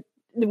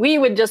 We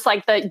would just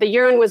like the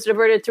urine was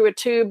diverted through a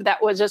tube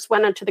that was just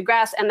went into the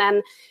grass, and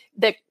then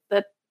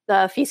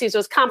the feces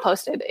was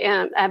composted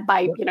by,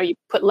 you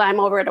put lime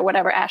over it or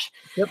whatever, ash.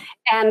 Yep.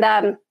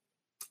 And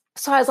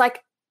so I was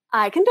like,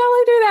 I can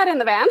totally do that in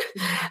the van,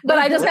 but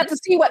I just have to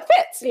see what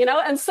fits,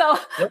 And so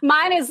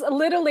mine is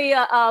literally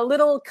a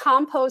little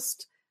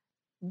compost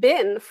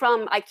bin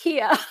from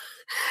IKEA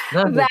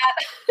that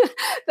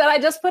I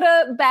just put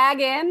a bag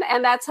in,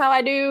 and that's how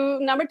I do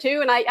number 2.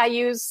 And I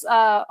use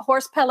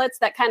horse pellets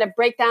that kind of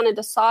break down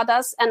into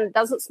sawdust and it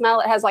doesn't smell.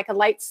 It has like a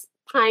light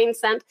pine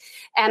scent.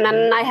 And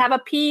then I have a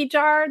pee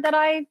jar that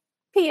I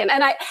pee in.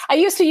 And I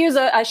used to use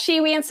a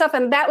Shiwi and stuff,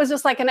 and that was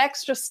just like an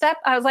extra step.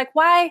 I was like,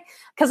 why?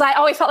 Because I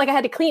always felt like I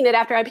had to clean it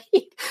after I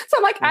peed. So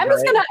I'm like, I'm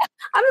just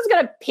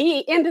gonna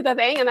pee into the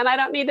thing, and then I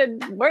don't need to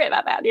worry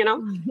about that,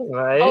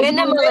 Right.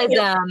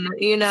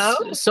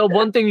 Minimalism, So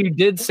one thing you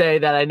did say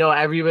that I know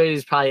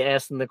everybody's probably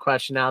asking the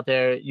question out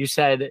there, you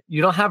said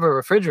you don't have a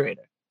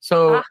refrigerator.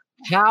 So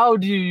how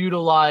do you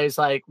utilize,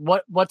 like,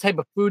 what type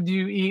of food do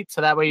you eat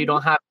so that way you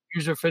don't have to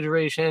use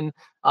refrigeration?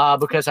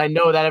 Because I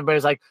know that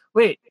everybody's like,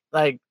 wait,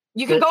 like,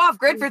 you can go off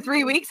grid for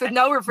 3 weeks with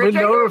no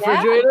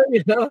refrigerator.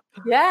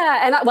 Yeah.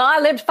 And I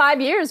lived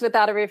 5 years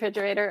without a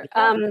refrigerator.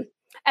 And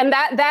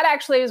that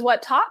actually is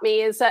what taught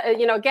me is,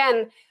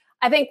 again,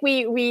 I think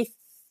we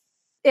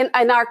in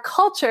our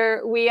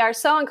culture, we are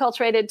so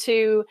enculturated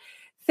to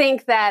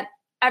think that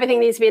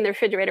everything needs to be in the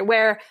refrigerator,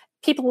 where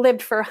people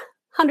lived for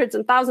hundreds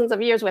and thousands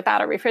of years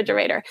without a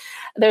refrigerator.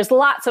 There's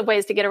lots of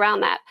ways to get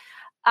around that.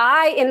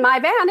 In my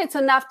van, it's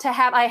enough to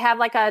I have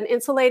like an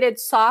insulated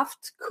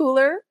soft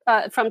cooler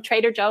from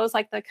Trader Joe's,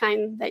 like the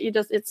kind that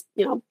it's,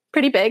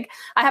 pretty big.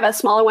 I have a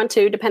smaller one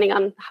too, depending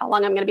on how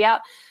long I'm going to be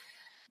out.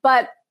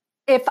 But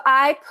if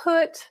I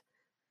put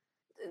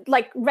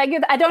like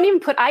regular, I don't even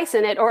put ice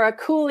in it or a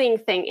cooling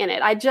thing in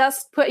it. I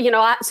just put,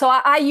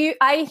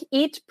 I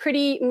eat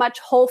pretty much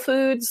whole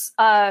foods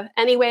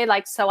anyway.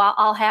 Like, so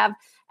I'll have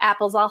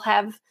apples, I'll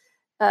have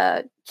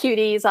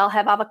cuties, I'll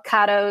have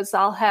avocados,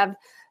 I'll have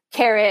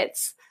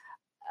carrots,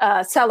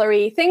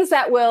 celery, things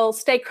that will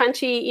stay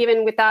crunchy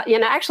even without,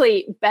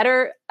 actually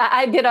better.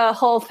 I did a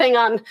whole thing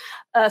on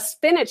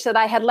spinach that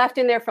I had left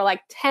in there for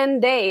like 10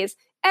 days,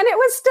 and it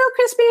was still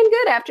crispy and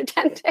good after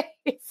 10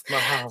 days.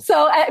 Wow.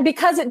 So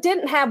because it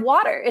didn't have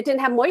water, it didn't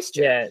have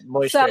moisture. Yeah,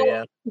 moisture,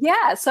 so,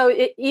 yeah. So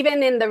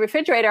even in the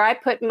refrigerator, I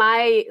put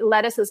my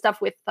lettuce and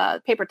stuff with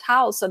paper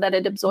towels so that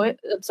it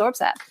absorbs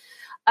that,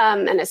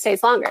 and it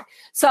stays longer.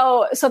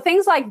 So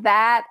things like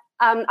that.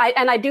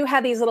 I do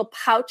have these little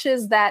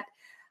pouches that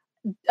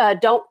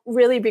don't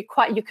really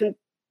require, you can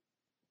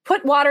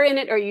put water in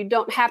it or you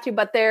don't have to,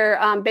 but they're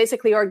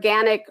basically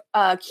organic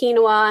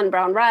quinoa and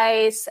brown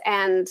rice,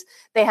 and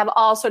they have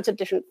all sorts of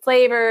different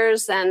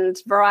flavors and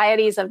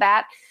varieties of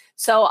that.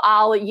 So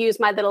I'll use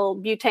my little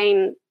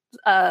butane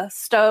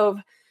stove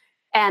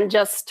and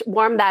just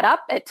warm that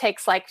up. It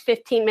takes like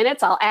 15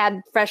 minutes. I'll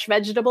add fresh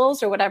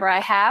vegetables or whatever I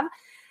have.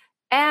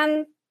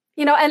 And,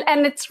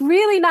 and it's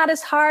really not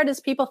as hard as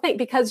people think,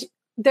 because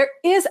there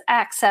is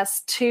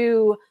access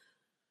to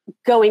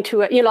going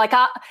to it.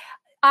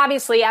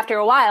 Obviously, after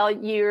a while,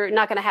 you're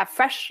not going to have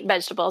fresh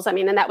vegetables. I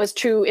mean, and that was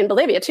true in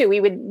Bolivia too. We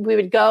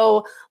would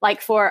go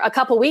like for a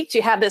couple weeks.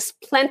 You have this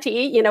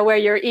plenty, where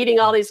you're eating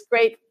all these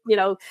great,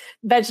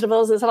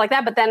 vegetables and stuff like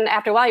that. But then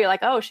after a while, you're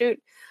like, oh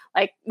shoot,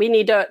 like we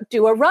need to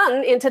do a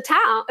run into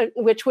town,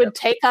 which would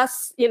take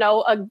us,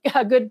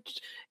 a good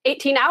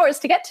 18 hours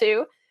to get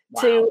to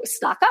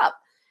stock up.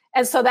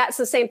 And so that's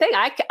the same thing.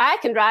 I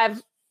can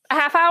drive a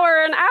half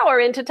hour, an hour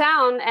into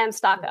town and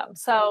stock up.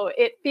 So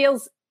it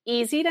feels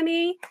easy to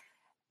me.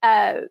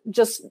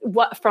 Just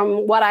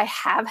from what I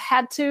have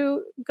had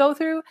to go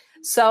through.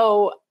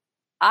 So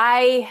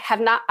I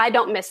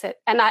don't miss it.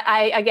 And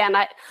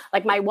I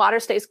like my water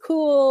stays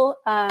cool,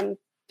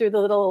 through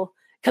the little,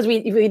 cause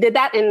we did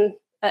that in,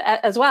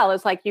 as well.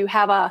 It's like you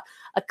have a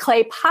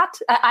clay pot.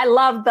 I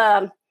love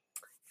the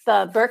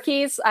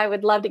Berkeys. I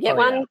would love to get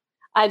one. Yeah.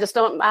 I just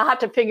don't, I'll have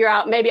to figure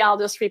out, maybe I'll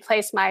just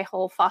replace my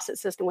whole faucet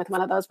system with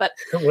one of those. But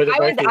I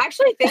was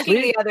actually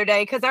thinking the other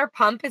day, cause our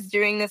pump is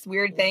doing this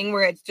weird thing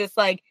where it's just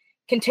like,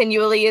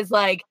 continually is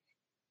like,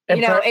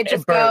 it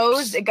just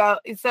goes.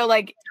 So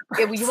like,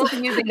 you won't be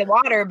using the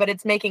water, but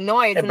it's making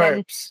noise.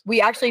 Then we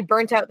actually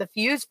burnt out the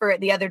fuse for it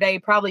the other day,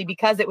 probably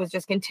because it was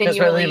just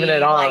continually leaving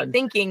it on. Like,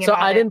 thinking. So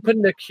I didn't put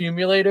an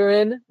accumulator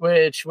in,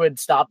 which would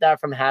stop that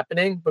from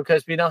happening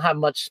because we don't have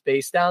much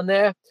space down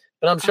there.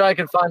 But I'm sure I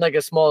could find like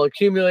a small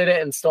accumulator,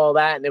 install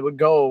that, and it would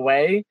go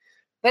away.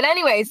 But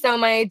anyway, so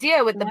my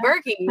idea with the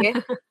Berkey,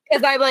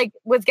 because I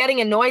was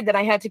getting annoyed that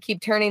I had to keep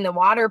turning the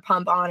water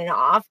pump on and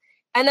off.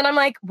 And then I'm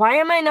like, why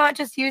am I not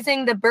just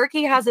using the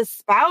Berkey has a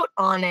spout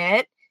on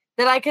it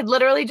that I could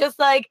literally just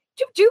like,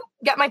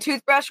 get my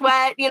toothbrush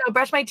wet,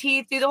 brush my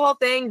teeth, do the whole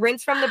thing,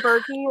 rinse from the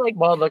Berkey. Like,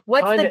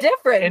 what's the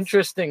difference?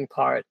 Interesting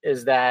part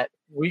is that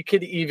we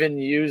could even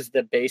use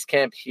the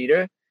Basecamp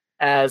heater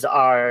as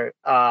our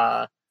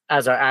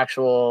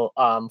actual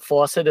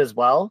faucet as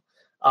well.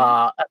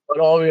 But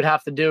all we would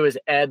have to do is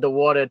add the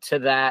water to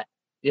that,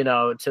 to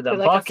the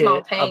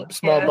bucket, a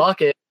small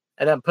bucket,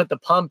 and then put the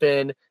pump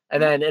in.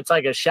 And then it's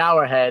like a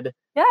shower head,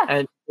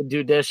 and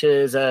do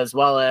dishes as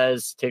well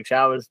as take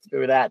showers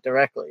through that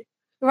directly.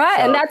 Right,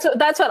 so,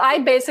 and that's what I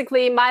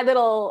basically, my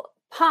little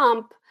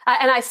pump,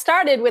 and I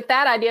started with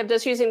that idea of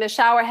just using the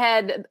shower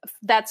head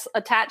that's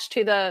attached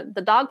to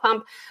the dog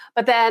pump,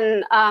 but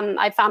then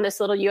I found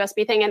this little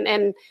USB thing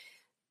and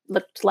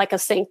looked like a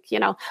sink,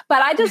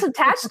 But I just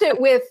attached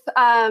it with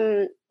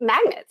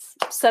magnets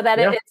so that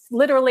it's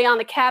literally on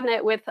the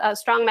cabinet with a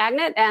strong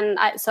magnet, and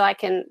so I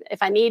can,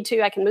 if I need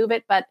to, I can move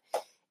it, but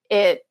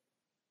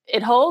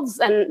it holds.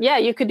 And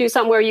you could do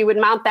something where you would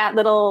mount that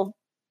little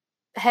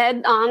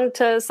head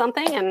onto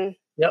something and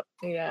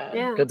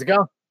good to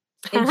go.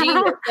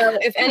 Ingenious. So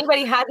if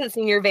anybody hasn't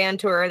seen your van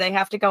tour, they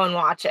have to go and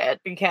watch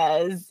it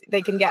because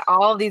they can get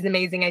all of these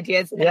amazing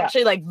ideas and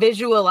actually like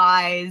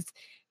visualize,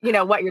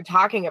 what you're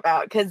talking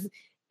about. Cause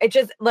it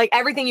just like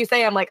everything you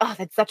say, I'm like, oh,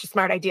 that's such a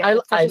smart idea.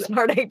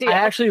 I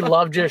actually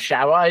loved your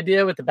shower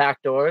idea with the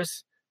back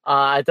doors.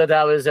 I thought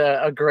that was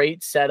a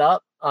great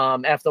setup.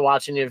 After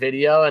watching your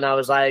video, and I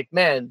was like,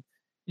 man,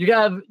 you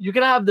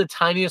can have the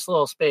tiniest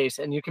little space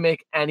and you can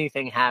make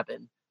anything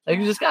happen. Like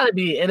you just got to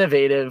be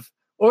innovative,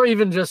 or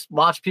even just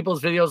watch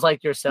people's videos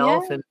like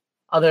yourself and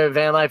other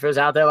van lifers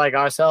out there like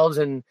ourselves,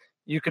 and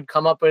you could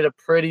come up with a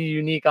pretty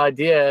unique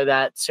idea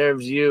that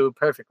serves you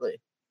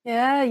perfectly.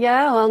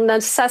 Yeah. Well,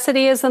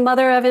 necessity is the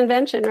mother of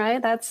invention, right?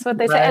 That's what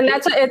they say, and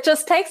that's it.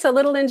 Just takes a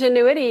little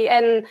ingenuity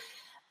and.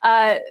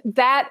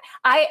 That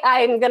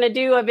I'm going to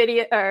do a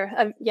video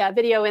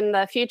video in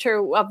the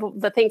future of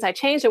the things I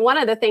changed. And one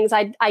of the things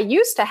I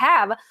used to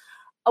have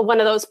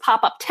one of those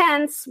pop-up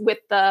tents with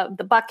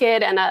the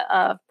bucket and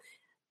a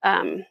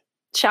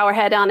shower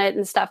head on it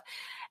and stuff.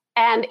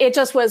 And it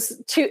just was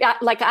too,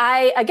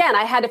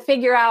 I had to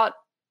figure out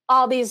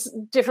all these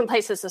different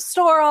places to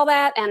store all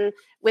that. And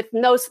with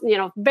no,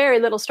 very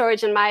little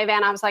storage in my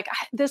van, I was like,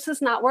 this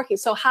is not working.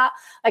 So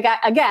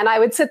I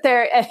would sit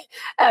there and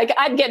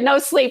I'd get no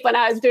sleep when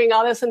I was doing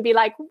all this and be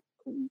like,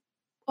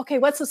 okay,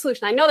 what's the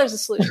solution? I know there's a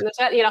solution,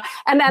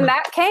 and then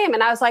that came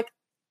and I was like,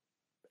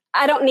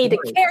 I don't need to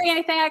carry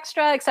anything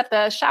extra except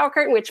the shower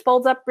curtain, which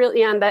folds up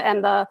really, and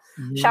the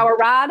shower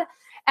rod.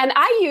 And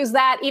I use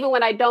that even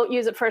when I don't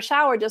use it for a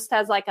shower, just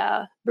as like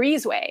a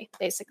breezeway,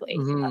 basically.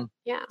 Mm-hmm.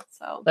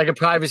 So like a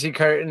privacy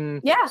curtain.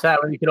 Yeah. So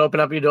that way you can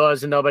open up your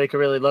doors and nobody can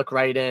really look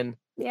right in.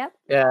 Yeah.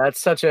 Yeah, that's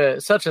such a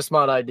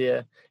smart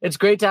idea. It's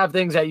great to have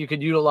things that you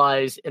could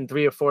utilize in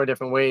 3 or 4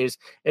 different ways.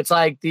 It's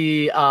like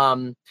the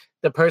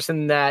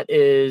person that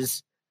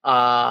is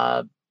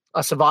a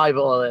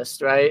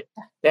survivalist, right?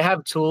 They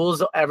have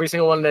tools, every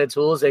single one of their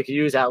tools they can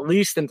use at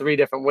least in 3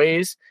 different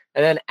ways.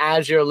 And then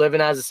as you're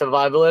living as a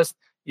survivalist,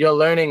 you're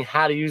learning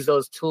how to use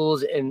those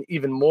tools in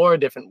even more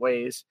different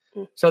ways.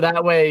 So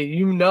that way,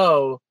 you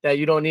know that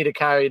you don't need to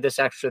carry this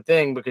extra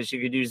thing because you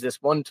could use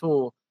this one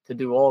tool to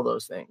do all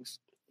those things.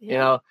 Yeah. You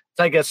know, it's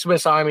like a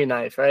Swiss Army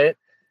knife, right?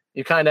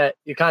 You kind of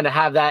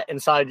have that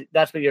inside.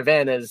 That's what your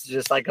van is,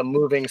 just like a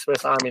moving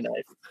Swiss Army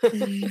knife.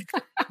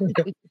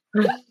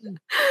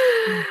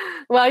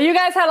 Well, you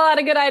guys had a lot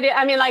of good ideas.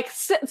 I mean, like,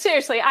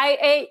 seriously, I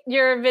ate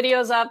your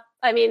videos up.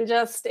 I mean,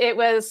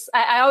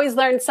 I always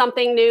learned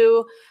something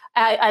new.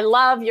 I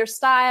love your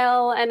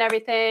style and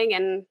everything.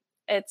 And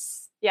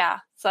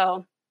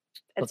so.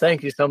 Well,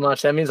 thank you so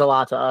much. That means a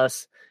lot to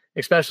us,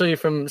 especially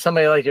from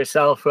somebody like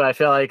yourself, who I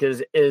feel like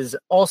is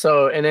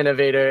also an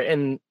innovator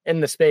in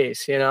the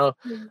space, you know?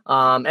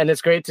 Mm-hmm. And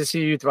it's great to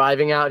see you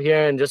thriving out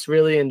here and just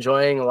really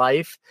enjoying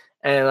life.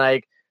 And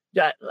like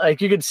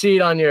you could see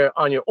it on your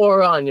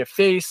aura, on your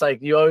face.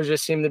 Like, you always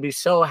just seem to be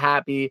so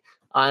happy.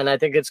 And I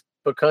think it's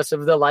because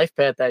of the life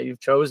path that you've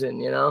chosen,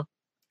 you know?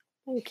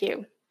 Thank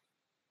you.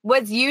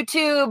 Was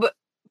YouTube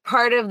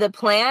part of the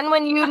plan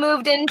when you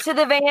moved into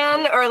the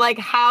van, or like,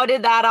 how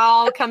did that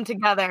all come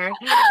together?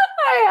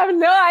 I have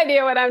no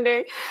idea what I'm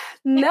doing.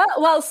 No,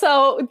 well,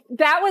 so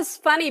that was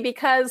funny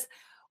because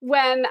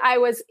when I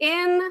was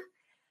in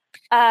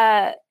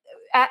at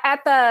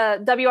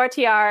the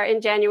WRTR in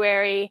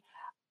January,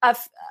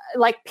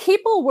 like,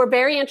 people were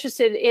very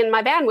interested in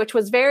my van, which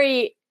was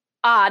very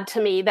odd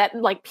to me, that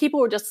like people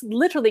were just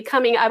literally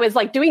coming. I was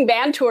like doing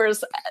van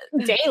tours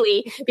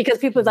daily because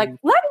people was like,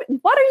 what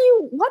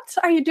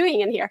are you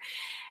doing in here?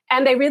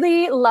 And they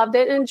really loved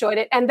it and enjoyed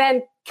it. And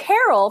then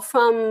Carol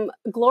from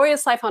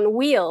Glorious Life on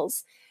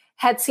Wheels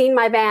had seen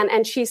my van,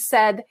 and she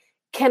said,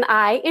 can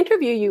I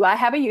interview you? I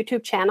have a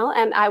YouTube channel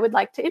and I would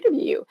like to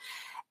interview you.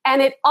 And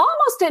it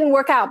almost didn't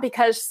work out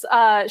because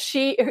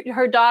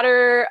her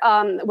daughter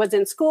was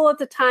in school at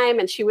the time,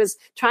 and she was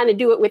trying to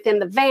do it within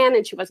the van,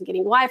 and she wasn't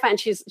getting Wi-Fi. And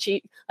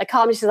she like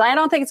called me. She says, "I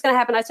don't think it's going to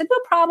happen." I said, "No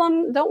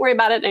problem. Don't worry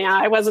about it." And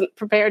I wasn't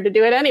prepared to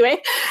do it anyway.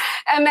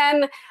 And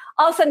then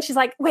all of a sudden, she's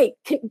like, "Wait,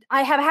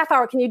 I have a half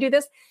hour. Can you do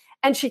this?"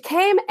 And she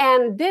came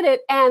and did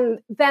it. And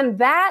then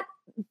that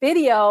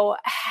video,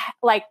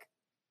 like,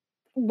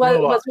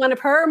 was one of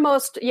her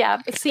most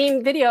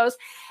seen videos.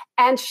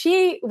 And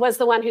she was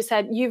the one who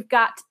said, "You've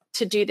got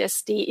to do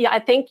this, Dee. I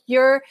think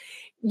your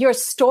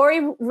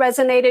story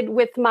resonated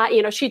with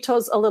my," she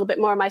tells a little bit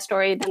more of my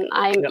story than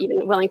I'm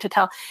even willing to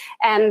tell.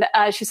 And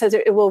she says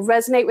it will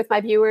resonate with my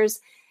viewers.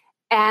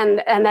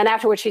 And then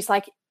afterwards, she's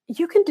like,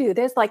 "You can do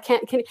this. Like, can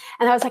you?"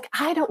 And I was like,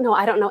 I don't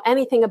know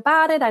anything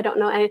about it. I don't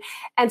know any.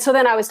 And so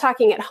then I was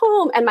talking at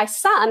home, and my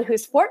son,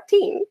 who's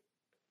 14,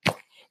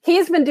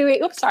 he's been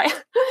doing,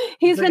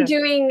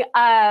 doing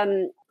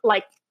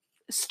like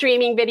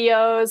streaming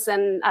videos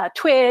and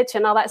Twitch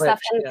and all that stuff.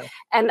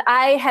 And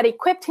I had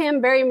equipped him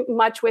very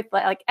much with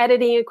like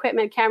editing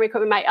equipment, camera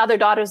equipment. My other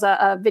daughter's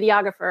a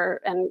videographer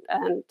and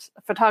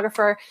a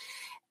photographer.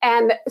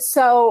 And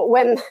so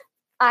when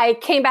I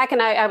came back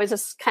and I was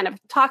just kind of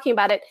talking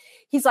about it,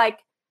 he's like,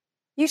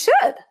 "You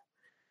should."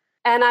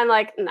 And I'm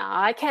like, "No,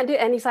 I can't do it."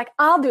 And he's like,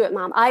 "I'll do it,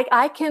 Mom.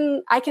 I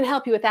can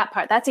help you with that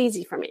part. That's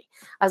easy for me."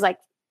 I was like,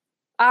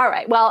 "All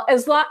right. Well,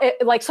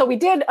 so we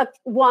did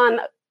one,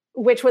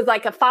 which was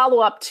like a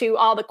follow-up to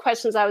all the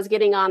questions I was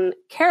getting on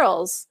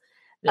Carol's,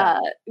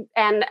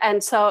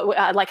 and so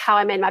like how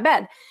I made my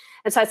bed.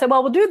 And so I said,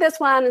 "Well, we'll do this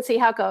one and see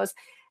how it goes."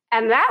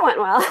 And that went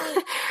well.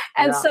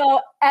 And so,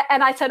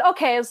 and I said,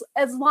 "Okay, as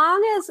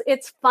long as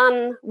it's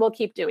fun, we'll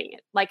keep doing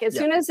it. Like, as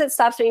soon as it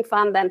stops being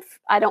fun, then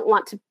I don't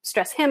want to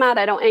stress him out.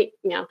 I don't,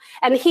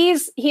 and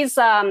he's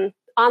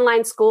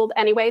online schooled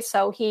anyway.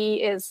 So he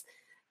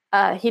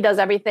does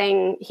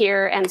everything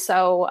here. And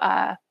so,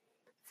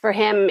 for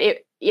him,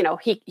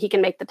 he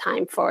can make the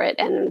time for it,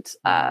 and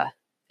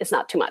it's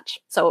not too much.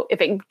 So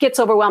if it gets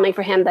overwhelming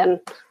for him,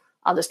 then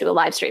I'll just do a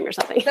live stream or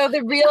something." So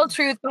the real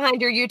truth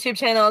behiand your YouTube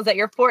channel is that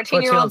your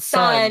 14-year-old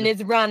son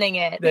is running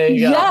it. There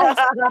you go. Yes,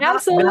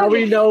 absolutely. Now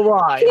we know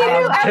why. He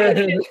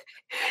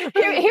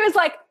was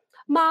like,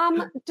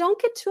 "Mom,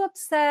 don't get too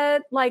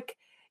upset. Like,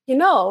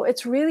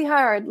 it's really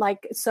hard.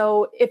 Like,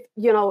 so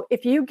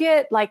if you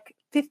get like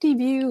 50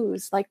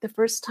 views like the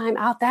first time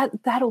out,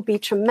 that'll be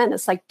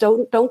tremendous. Like,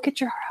 don't get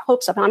your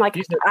hopes up." And I'm like,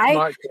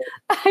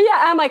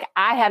 I'm like,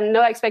 I have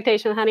no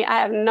expectation, honey.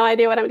 I have no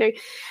idea what I'm doing.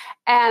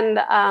 And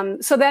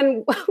so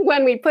then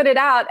when we put it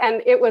out,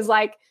 and it was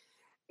like,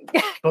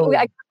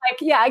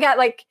 I got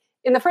like,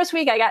 in the first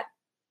week I got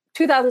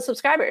 2,000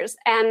 subscribers,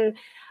 and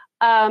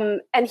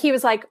he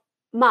was like,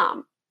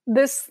 "Mom,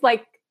 this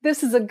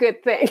is a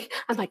good thing."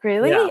 I'm like,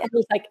 "Really?" Yeah. And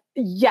he's like,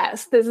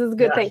 "Yes, this is a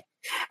good thing."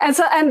 And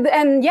so, and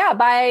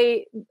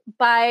by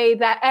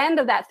the end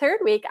of that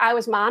third week, I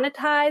was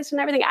monetized and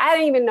everything. I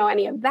didn't even know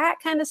any of that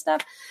kind of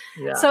stuff.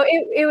 Yeah. So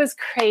it was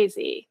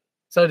crazy.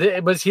 So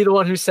was he the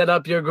one who set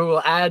up your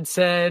Google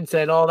AdSense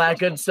and all that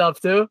good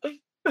stuff too?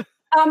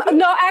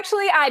 No,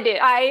 actually, I did.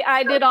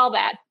 I did all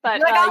that, but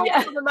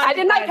yeah. I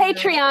did my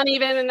Patreon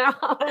even. And There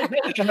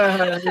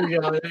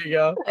you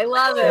go. I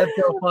love it. That's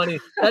so funny.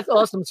 That's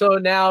awesome. So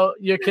now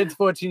your kid's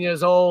 14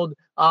 years old.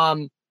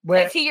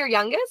 Is he your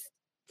youngest?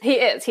 He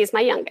is. He's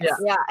my youngest.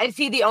 Yeah. Is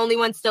he the only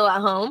one still at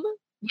home?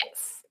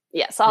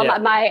 Yes.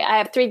 I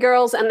have 3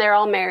 girls, and they're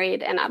all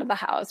married and out of the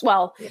house.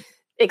 Well,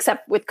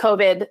 except with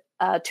COVID,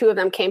 2 of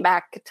them came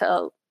back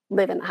to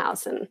live in the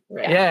house, and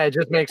it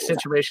just makes the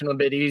situation a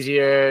bit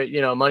easier,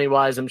 money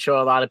wise. I'm sure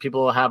a lot of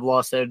people have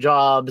lost their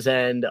jobs,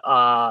 and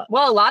a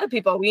lot of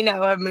people we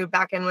know have moved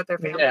back in with their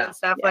family and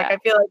stuff. Like, I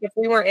feel like if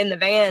we weren't in the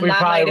van,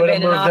 that might have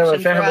been an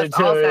option for us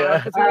too, also. We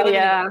live in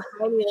a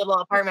tiny little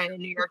apartment in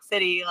New York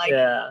City. Like,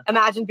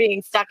 imagine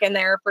being stuck in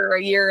there for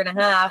a year and a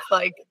half.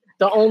 Like,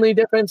 the only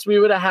difference we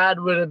would have had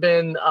would have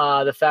been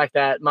the fact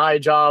that my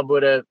job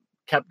would have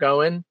kept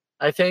going,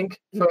 I think,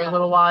 for a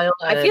little while.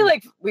 I feel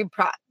like we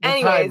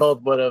probably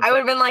both would have. I would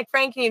have been like,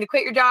 Frank, you need to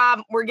quit your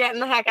job. We're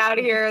getting the heck out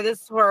of here.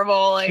 This is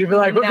horrible. Like, you'd be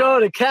like, we're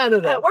going to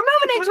Canada. We're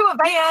moving into a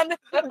van.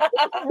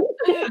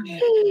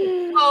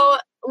 So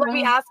let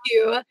me ask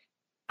you,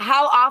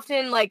 how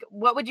often, like,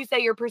 what would you say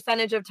your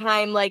percentage of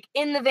time, like,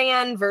 in the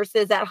van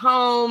versus at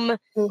home?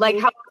 Like,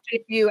 how often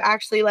are you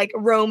actually, like,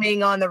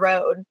 roaming on the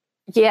road?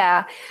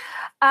 Yeah.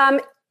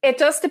 It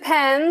just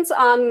depends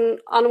on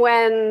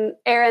when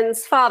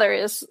Aaron's father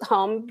is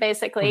home,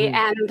 basically,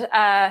 and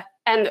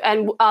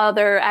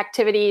other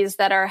activities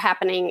that are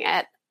happening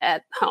at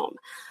home.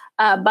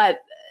 But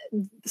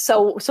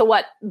so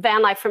what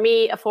van life for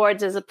me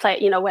affords is a play.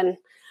 When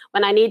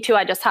I need to,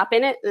 I just hop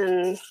in it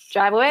and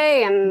drive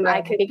away, and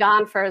I can be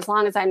gone for as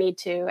long as I need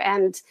to.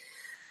 And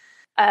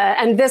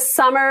this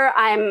summer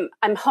I'm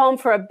home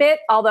for a bit,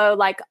 although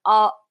like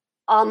several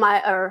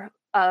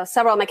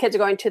of my kids are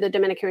going to the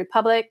Dominican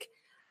Republic.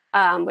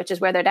 Which is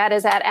where their dad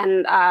is at.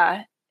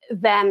 And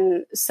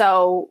then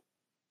so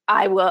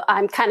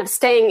I'm kind of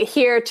staying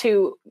here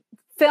to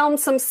film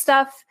some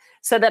stuff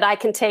so that I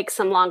can take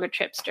some longer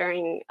trips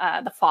during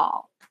the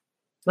fall.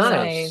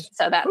 Nice.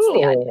 So that's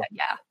the idea.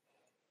 Yeah.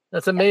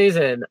 That's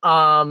amazing.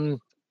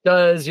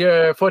 Does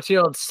your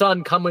 14-year-old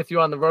son come with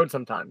you on the road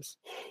sometimes?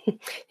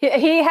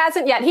 He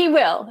hasn't yet. He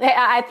will.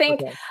 I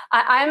think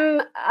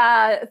I'm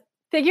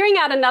figuring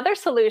out another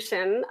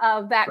solution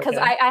of that, because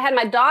I had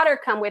my daughter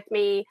come with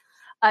me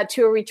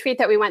to a retreat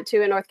that we went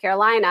to in North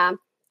Carolina.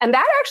 And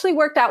that actually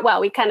worked out well.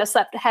 We kind of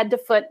slept head to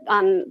foot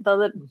on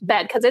the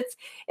bed, because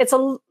it's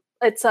a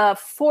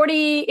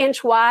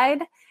 40-inch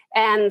wide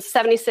and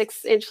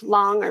 76-inch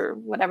long, or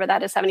whatever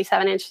that is,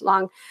 77-inch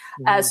long.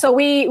 So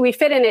we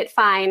fit in it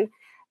fine.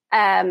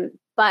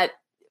 But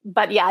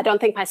yeah, I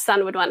don't think my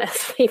son would want to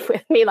sleep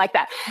with me like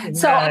that.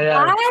 So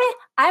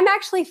I'm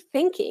actually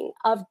thinking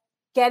of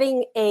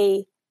getting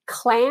a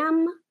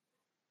clam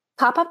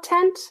pop-up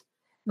tent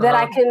that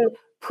I can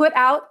put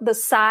out the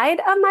side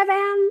of my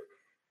van,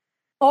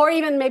 or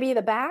even maybe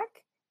the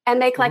back, and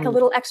make like a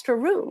little extra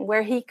room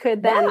where he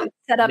could then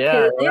set up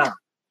his.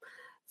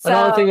 So,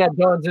 another thing that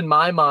goes in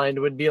my mind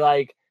would be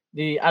like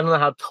I don't know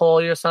how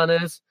tall your son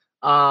is,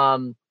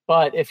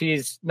 but if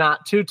he's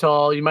not too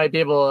tall, you might be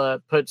able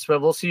to put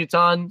swivel seats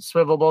on,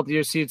 swivel both of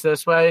your seats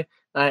this way,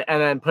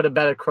 and then put a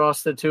bed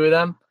across the 2 of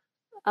them.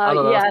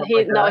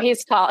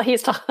 He's tall.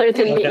 He's taller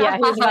than me. Yeah,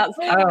 he's about.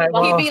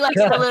 He'd be like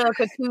a little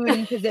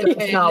cocoon position.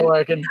 It's not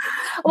working.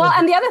 Well,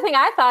 and the other thing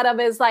I thought of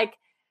is like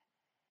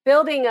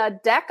building a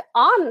deck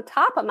on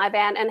top of my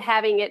van and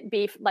having it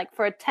be like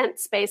for a tent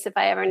space if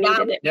I ever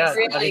needed it. Yeah,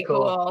 really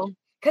cool.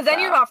 Because then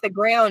you're off the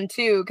ground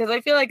too. Because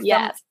I feel like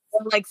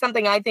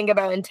something I think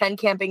about in tent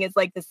camping is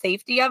like the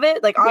safety of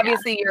it. Like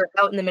obviously you're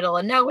out in the middle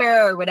of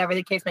nowhere or whatever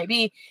the case might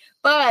be,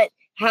 but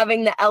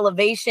having the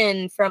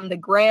elevation from the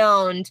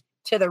ground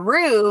to the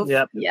roof,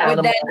 would then kind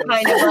of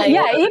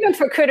like even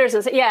for critters,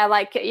 in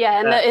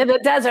the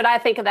desert, I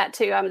think of that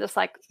too. I'm just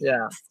like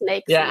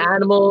snakes,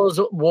 animals,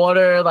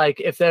 water.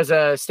 Like if there's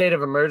a state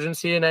of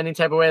emergency in any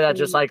type of way that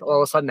just like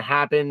all of a sudden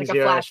happens, like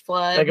a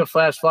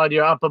flash flood,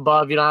 you're up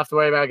above. You don't have to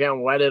worry about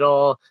getting wet at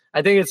all.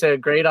 I think it's a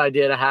great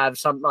idea to have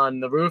something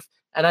on the roof,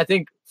 and I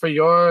think for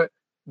your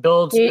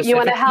build, you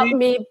want to help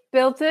me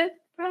build it.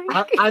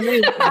 I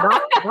mean,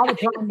 not a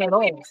problem at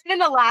all. We're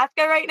in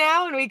Alaska right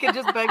now, and we could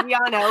just buggy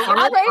on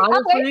over.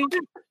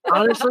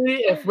 Honestly,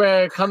 if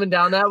we're coming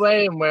down that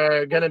way and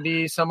we're going to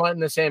be somewhat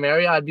in the same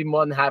area, I'd be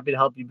more than happy to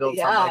help you build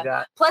something like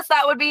that. Plus,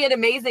 that would be an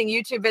amazing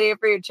YouTube video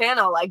for your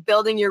channel, like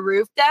building your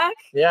roof deck.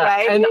 Yeah,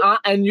 right?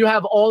 And you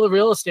have all the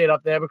real estate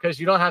up there because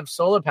you don't have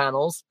solar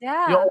panels.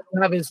 Yeah.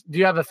 Do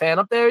you have a fan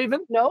up there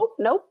even? Nope.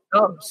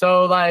 Oh,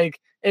 so like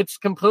it's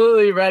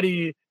completely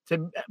ready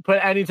to put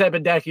any type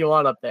of deck you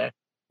want up there.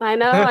 I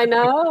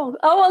know.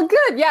 Oh, well,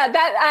 good. Yeah,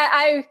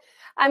 that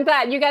I'm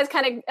glad you guys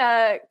kind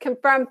of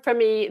confirmed for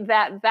me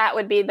that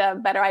would be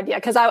the better idea,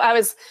 because I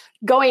was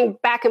going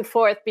back and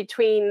forth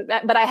between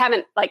that, but I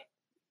haven't like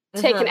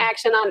taken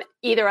action on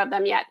either of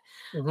them yet.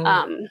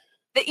 The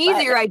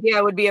easier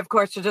idea would be, of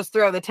course, to just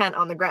throw the tent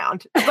on the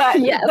ground.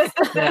 But yes.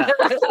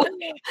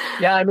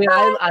 Yeah, I mean,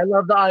 I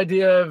love the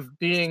idea of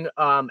being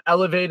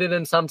elevated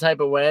in some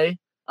type of way.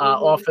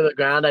 off of the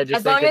ground. I just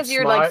as long think as it's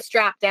you're smart. like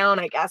strapped down,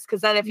 I guess,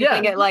 because then if you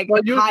can get like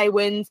high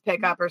winds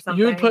pick up or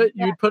something, you'd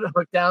put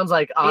hook downs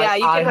like you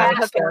can have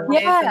hook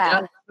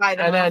Yeah.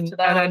 and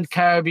then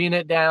carabine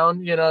it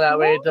down, that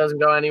way it doesn't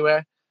go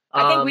anywhere.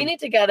 I think we need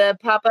to get a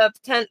pop-up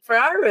tent for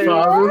our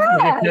room.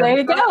 Yeah, there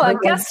you go.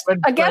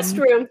 A guest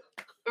room.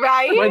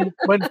 Right?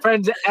 When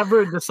friends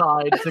ever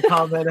decide to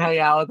come and hang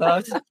out with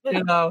us,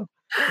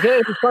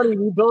 It's funny,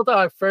 we built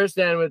our first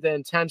van with the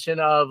intention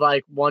of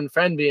like one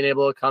friend being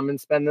able to come and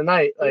spend the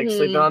night, like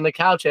sleeping on the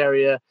couch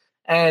area.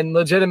 And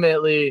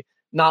legitimately,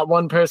 not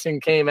one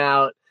person came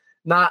out.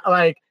 Not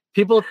like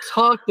people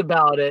talked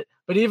about it,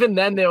 but even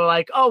then they were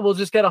like, oh, we'll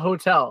just get a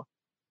hotel.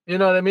 You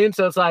know what I mean?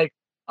 So it's like,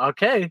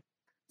 okay,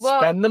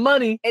 spend the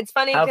money. It's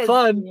funny have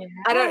fun.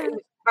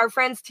 Our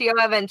friends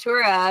Tioa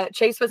Ventura,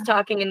 Chase was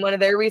talking in one of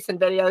their recent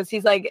videos.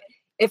 He's like,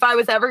 if I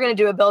was ever going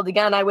to do a build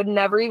again, I would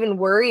never even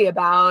worry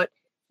about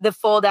the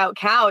fold out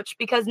couch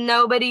because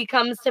nobody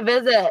comes to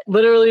visit.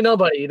 Literally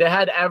nobody. They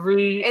had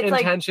every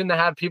intention to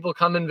have people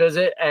come and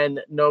visit, and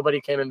nobody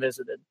came and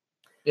visited.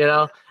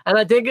 And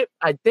I think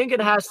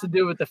it has to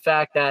do with the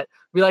fact that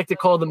we like to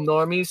call them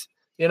normies.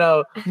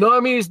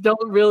 Normies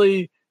don't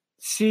really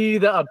see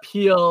the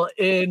appeal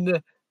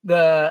in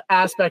the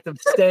aspect of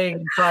staying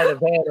inside a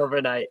van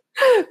overnight,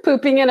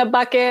 pooping in a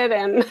bucket,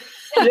 and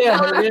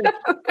I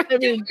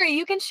mean,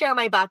 you can share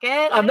my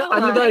bucket. I'm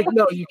like,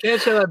 no, you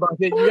can't share my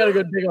bucket. You gotta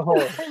go dig a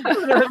hole.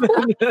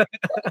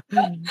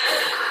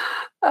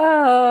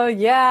 Oh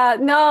yeah,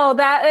 no,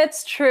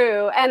 it's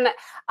true, and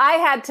I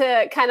had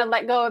to kind of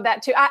let go of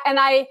that too.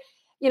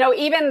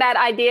 Even that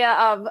idea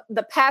of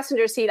the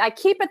passenger seat, I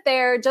keep it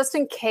there just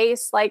in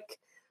case, like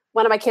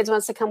one of my kids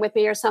wants to come with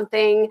me or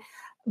something.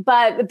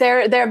 But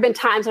there have been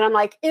times when I'm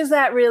like, is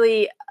that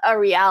really a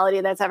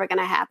reality that's ever going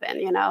to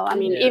happen? I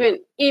mean,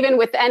 even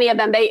with any of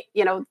them,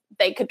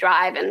 they could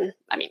drive. And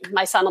I mean,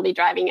 my son will be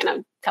driving in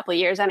a couple of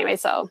years anyway,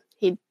 so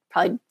he'd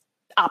probably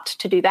opt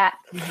to do that.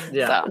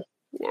 Yeah.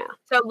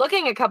 So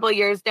looking a couple of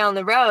years down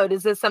the road,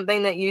 is this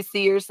something that you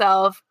see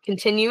yourself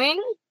continuing?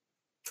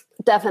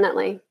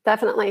 Definitely.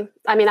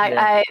 I mean,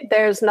 I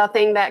there's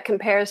nothing that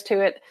compares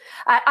to it.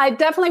 I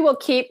definitely will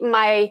keep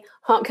my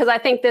home because I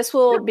think this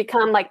will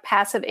become like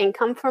passive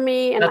income for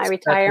me in my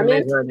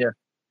retirement.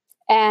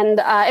 And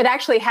it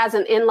actually has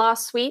an in-law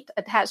suite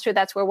attached to it.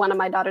 That's where one of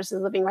my daughters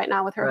is living right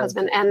now with her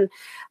husband. And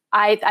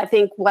I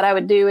think what I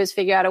would do is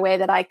figure out a way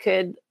that I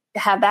could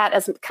have that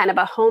as kind of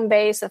a home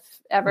base if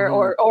ever,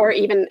 or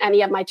even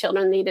any of my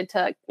children needed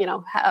to,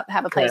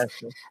 have a place,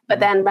 but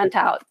then rent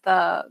out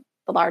the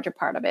larger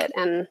part of it.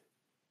 And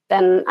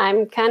then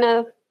I'm kind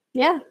of,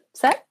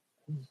 set.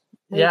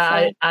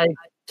 Yeah, I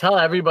tell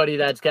everybody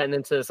that's getting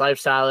into this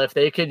lifestyle, if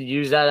they could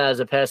use that as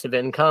a passive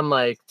income,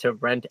 like to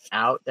rent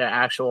out their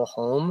actual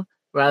home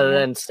rather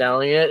than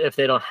selling it if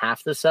they don't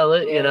have to sell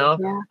it,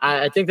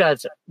 I think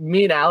that's,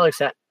 me and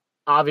Alex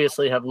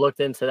obviously have looked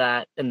into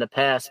that in the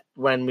past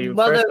when we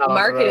first the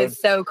market is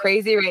so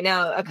crazy right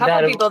now. A couple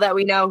of people that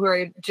we know who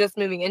are just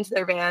moving into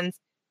their vans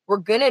were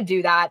going to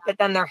do that, but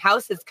then their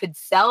houses could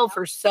sell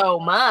for so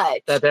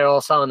much that they're all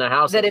selling their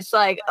houses. That it's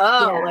like,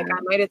 like I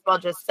might as well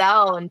just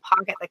sell and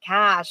pocket the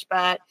cash.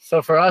 But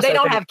so for us, they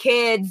don't have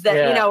kids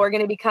that, are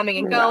going to be coming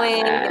and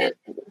going.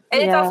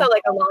 And it's also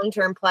like a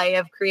long-term play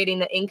of creating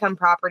the income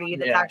property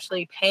that's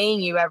actually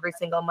paying you every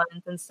single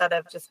month instead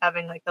of just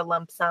having like the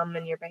lump sum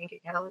in your bank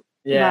account.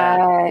 Yeah.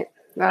 Right.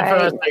 For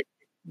us, like,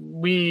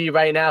 we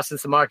right now,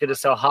 since the market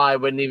is so high,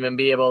 wouldn't even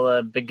be able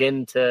to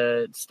begin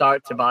to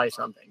start to buy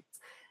something.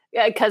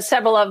 Yeah, because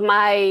several of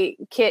my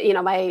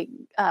my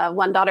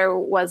one daughter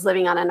was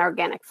living on an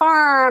organic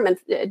farm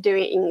and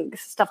doing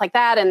stuff like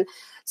that. And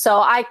so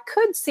I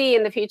could see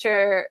in the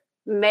future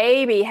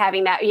maybe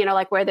having that,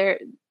 like where they're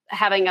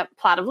having a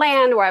plot of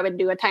land where I would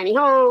do a tiny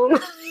home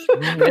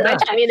with my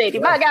tiny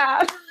ladybug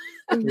out.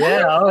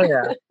 Yeah, oh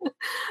yeah.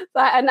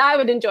 And I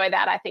would enjoy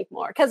that, I think,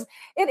 more. Because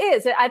it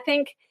is, I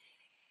think,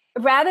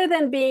 rather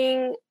than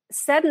being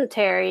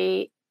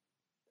sedentary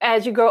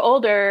as you grow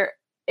older,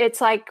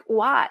 it's like,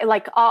 why?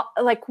 Like,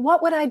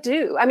 what would I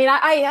do? I mean,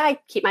 I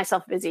keep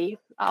myself busy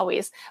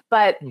always,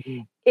 but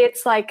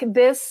it's like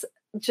this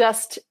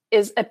just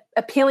is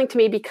appealing to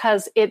me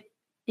because it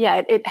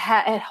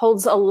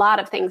holds a lot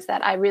of things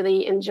that I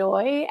really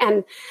enjoy,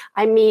 and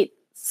I meet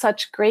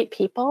such great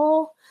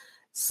people.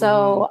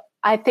 So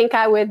I think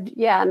I would,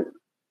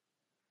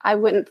 I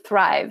wouldn't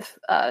thrive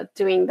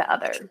doing the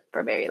other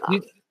for very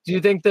long. Do you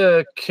think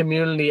the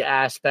community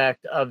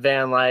aspect of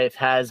van life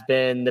has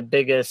been the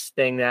biggest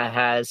thing that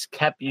has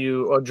kept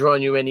you or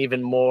drawn you in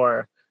even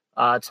more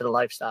to the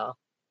lifestyle?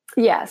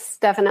 Yes,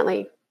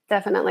 definitely.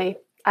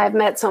 I've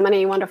met so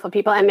many wonderful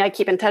people, and I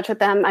keep in touch with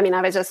them. I mean,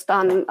 I was just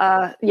on,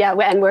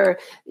 and we're,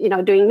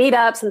 doing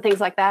meetups and things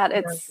like that.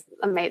 It's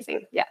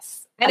amazing.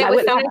 Yes. And it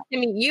was so nice to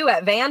meet you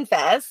at Van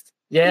Fest.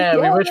 Yeah,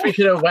 we wish we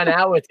could have went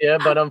out with you,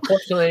 but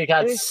unfortunately it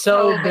got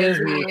so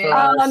busy for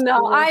us. Oh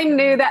no, I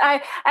knew that.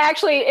 I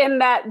actually, in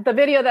the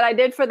video that I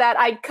did for that,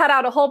 I cut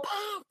out a whole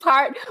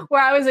part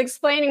where I was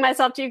explaining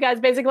myself to you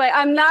guys. Basically,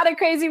 I'm not a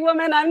crazy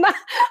woman. I'm not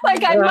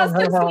like, I must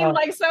have seemed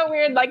like so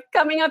weird. Like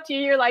coming up to you,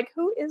 you're like,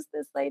 who is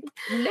this lady?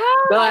 No,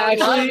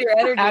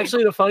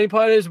 Actually, the funny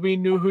part is we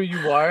knew who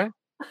you were.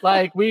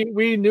 Like we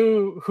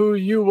knew who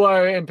you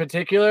were in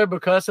particular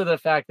because of the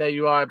fact that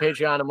you are a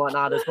Patreon and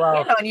whatnot as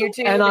well, and on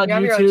YouTube, and on you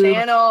have YouTube, your own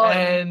channel,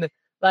 and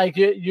like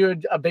you're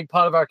a big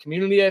part of our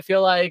community. I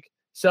feel like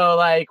so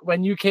like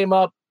when you came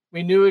up,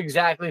 we knew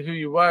exactly who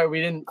you were.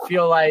 We didn't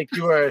feel like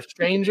you were a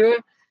stranger,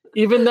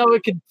 even though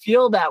it could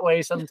feel that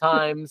way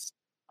sometimes.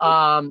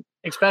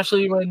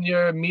 Especially when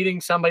you're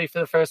meeting somebody for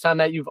the first time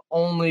that you've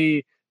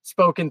only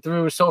spoken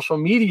through social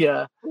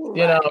media,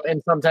 you know,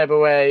 in some type of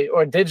way,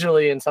 or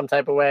digitally in some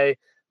type of way.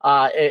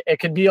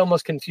 It could be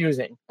almost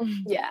confusing.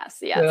 Yes.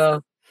 You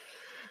know?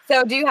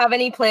 So do you have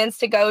any plans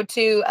to go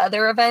to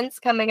other events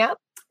coming up?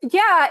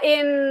 Yeah,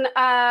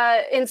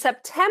 in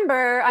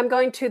September, I'm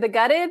going to the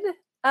Gutted.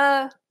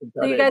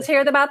 Do you guys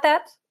hear about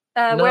that?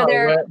 No,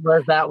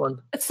 where's that one?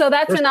 So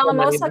that's in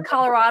Alamosa,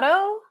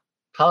 Colorado.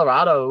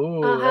 Colorado.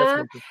 Ooh,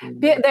 that's interesting.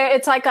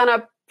 It's like on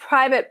a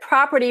private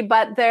property,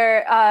 but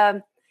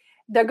they're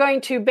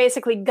going to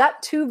basically gut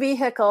 2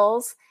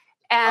 vehicles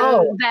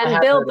and then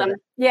build them.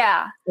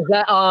 Yeah. Is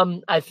that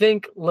I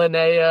think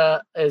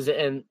Linnea is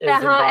in and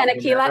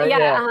Akila. Right?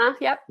 Yeah.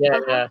 Yep.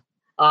 Yeah.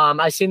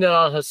 I seen it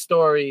on her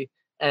story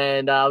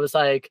and I was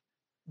like,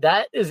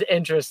 that is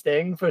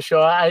interesting for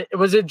sure.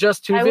 Was it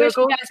just 2 vehicles?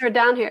 I wish you guys were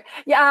down here.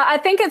 Yeah, I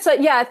think it's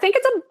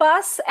a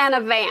bus and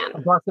a van. A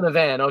bus and a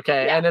van,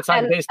 okay. Yeah. And it's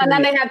like basically and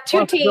then they have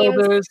 2 teams.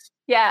 Builders,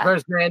 yeah.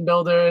 Versus van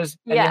builders.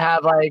 And you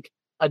have like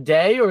a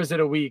day or is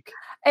it a week?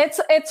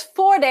 It's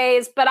 4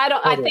 days, but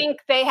I think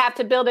they have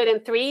to build it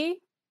in 3.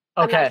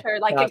 I'm not sure,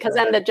 like because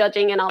then the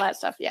judging and all that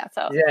stuff. Yeah.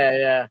 So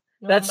yeah.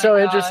 That's so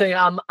interesting.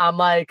 I'm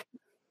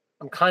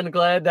kind of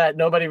glad that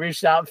nobody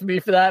reached out to me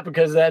for that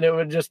because then it would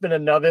have just been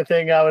another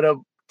thing I would have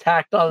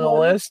tacked on the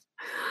list.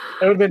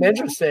 It would have been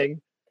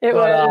interesting. It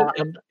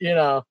would. You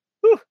know.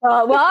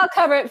 Well, I'll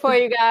cover it for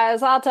you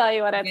guys. I'll tell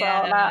you what it's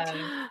all about.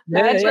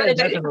 I'm trying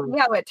to see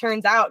how it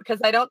turns out because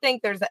I don't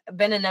think there's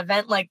been an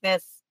event like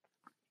this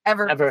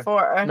ever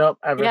before. Nope,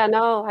 ever. Yeah,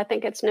 no, I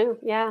think it's new.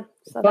 Yeah.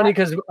 So funny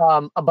because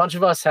a bunch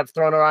of us have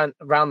thrown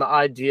around the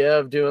idea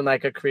of doing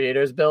like a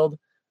creators build.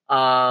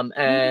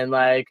 And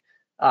like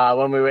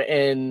when we were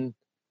in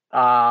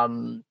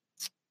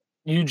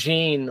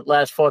Eugene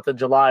last 4th of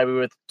July, we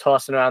were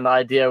tossing around the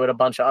idea with a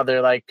bunch of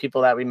other like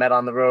people that we met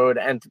on the road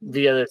and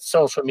via the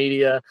social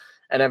media,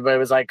 and everybody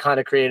was like kind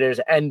of creators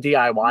and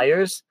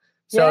DIYers.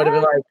 So it'd have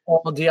been like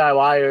all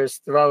DIYers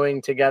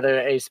throwing together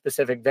a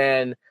specific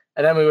van,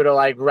 and then we would have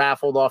like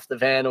raffled off the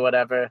van or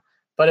whatever.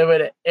 But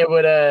it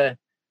would have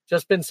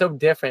just been so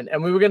different,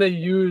 and we were gonna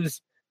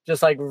use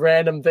just like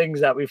random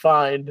things that we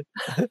find.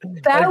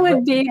 That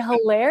would be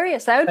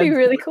hilarious. That would be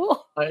really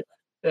cool.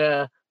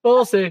 Yeah, but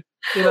we'll see.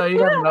 You know, you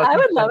never know. I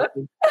would love it.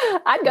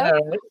 I'd go.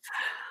 Right.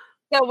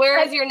 So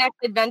where is your next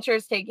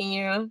adventures taking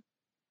you?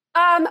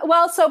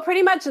 Well, so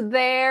pretty much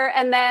there,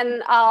 and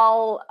then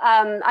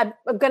I'm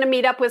going to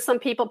meet up with some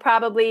people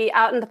probably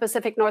out in the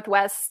Pacific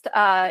Northwest,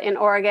 in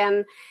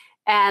Oregon,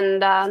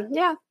 and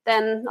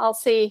then I'll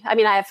see. I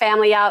mean, I have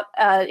family out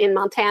in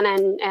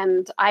Montana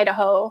and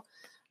Idaho.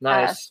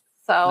 Nice.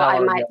 So I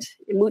might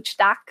mooch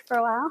dock for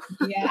a while.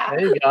 Yeah,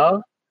 there you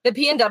go. The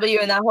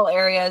PNW in that whole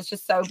area is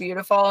just so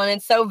beautiful, and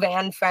it's so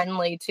van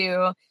friendly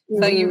too.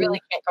 So you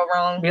really can't go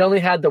wrong. We only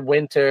had the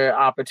winter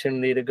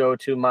opportunity to go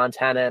to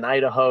Montana and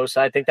Idaho,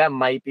 so I think that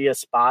might be a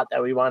spot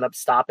that we wind up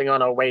stopping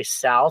on our way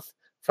south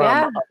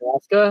from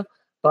Alaska.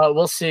 But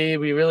we'll see.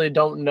 We really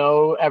don't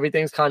know.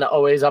 Everything's kind of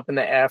always up in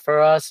the air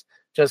for us,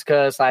 just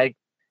because like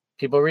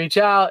people reach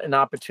out and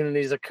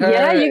opportunities occur.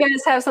 Yeah, you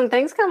guys have some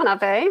things coming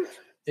up, eh?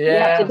 Yeah, you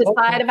have to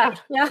decide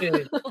about.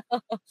 Yeah.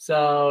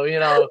 So you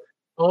know.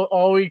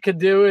 All we could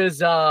do is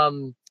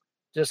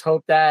just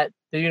hope that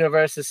the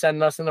universe is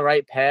sending us in the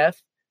right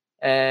path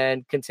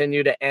and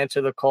continue to answer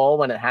the call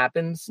when it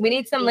happens. We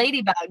need some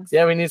ladybugs.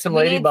 Yeah, we need some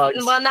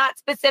ladybugs. Well, not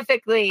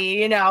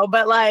specifically,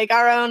 but like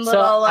our own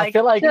little I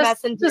feel like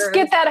messengers. Just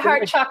get that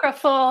heart chakra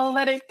full,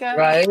 let it go.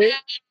 Right?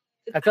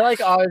 I feel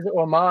like ours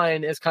or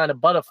mine is kind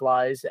of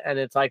butterflies, and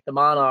it's like the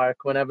monarch.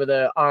 Whenever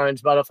the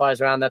orange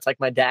butterflies around, that's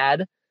like my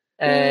dad.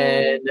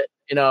 And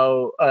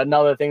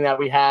another thing that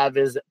we have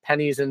is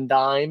pennies and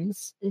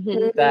dimes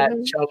that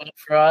show up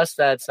for us.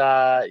 That's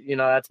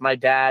that's my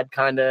dad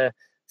kind of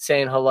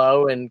saying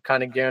hello and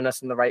kind of gearing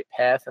us in the right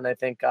path. And I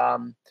think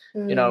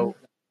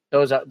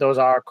those are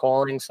our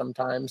callings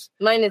sometimes.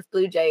 Mine is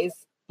Blue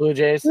Jays. Blue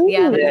Jays.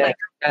 Yeah.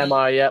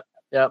 MR.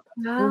 Yep.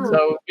 Oh.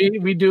 So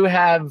we do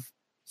have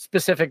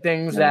specific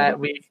things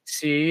that we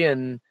see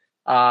and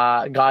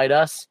guide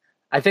us.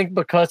 I think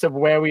because of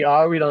where we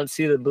are, we don't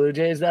see the Blue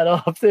Jays that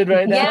often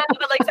right now. Yeah,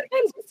 but like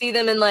sometimes you see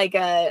them in like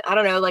a, I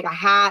don't know, like a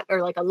hat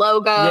or like a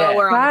logo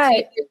or on a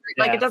t-shirt.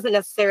 Like it doesn't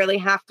necessarily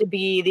have to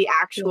be the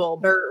actual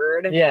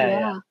bird.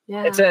 Yeah.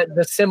 It's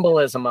the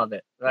symbolism of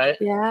it, right?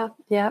 Yeah.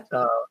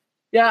 So,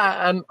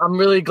 I'm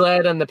really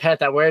glad on the path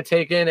that we're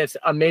taking. It's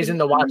amazing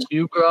to watch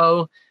you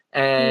grow.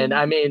 And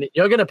I mean,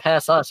 you're going to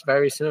pass us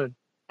very soon.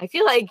 I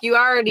feel like you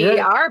already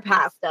are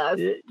past us.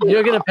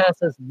 You're going to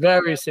pass us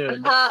very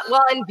soon.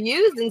 Well, and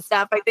views and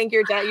stuff, I think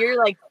you're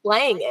like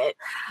playing it.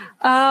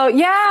 Oh,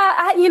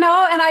 yeah.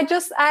 And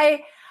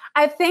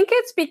I think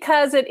it's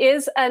because it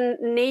is a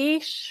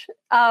niche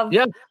of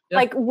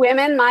like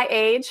women my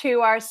age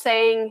who are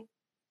saying,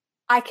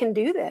 I can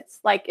do this.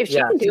 Like if she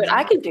can do it,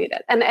 I can do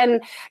that.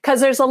 And because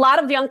there's a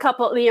lot of young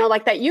couple,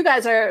 like that you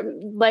guys are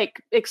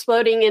like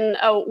exploding in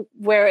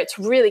where it's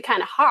really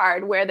kind of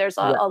hard, where there's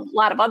a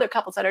lot of other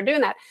couples that are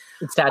doing that.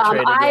 It's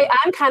saturated.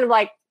 I'm kind of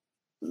like,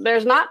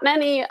 there's not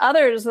many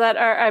others that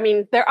are, I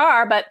mean, there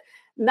are, but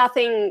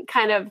nothing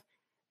kind of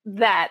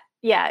that,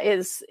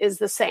 is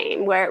the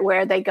same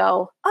where they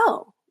go,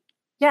 oh,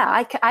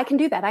 yeah, I can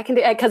do that. I can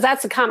do it. Because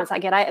that's the comments I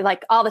get. I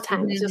like all the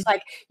time. It's just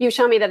like, you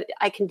show me that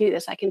I can do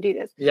this. I can do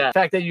this. Yeah. The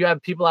fact that you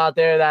have people out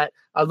there that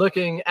are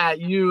looking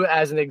at you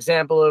as an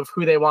example of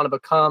who they want to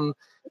become.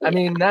 I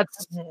mean,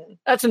 that's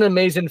an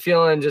amazing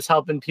feeling, just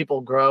helping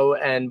people grow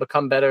and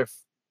become better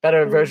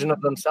version of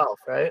themselves.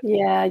 Right.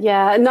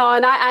 Yeah. No.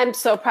 And I'm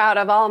so proud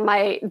of all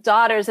my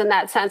daughters in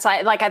that sense.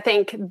 I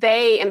think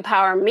they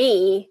empower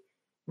me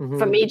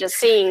for me just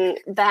seeing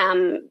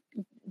them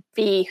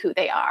be who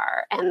they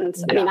are. And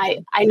I mean,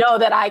 I know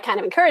that I kind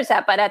of encourage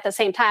that, but at the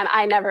same time,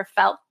 I never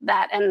felt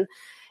that. And,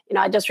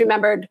 I just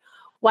remembered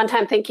one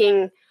time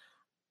thinking,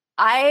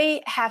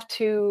 I have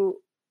to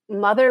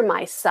mother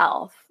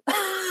myself.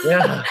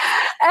 Yeah.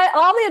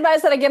 All the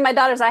advice that I give my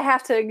daughters, I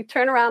have to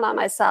turn around on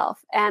myself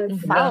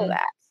and follow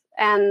that.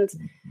 And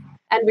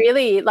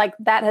really like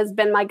that has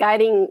been my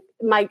guiding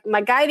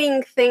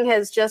thing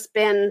has just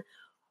been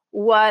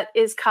what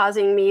is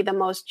causing me the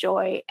most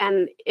joy.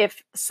 And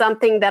if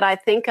something that I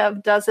think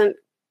of doesn't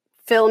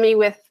fill me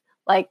with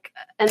like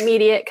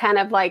immediate kind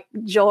of like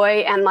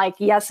joy and like,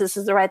 yes, this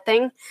is the right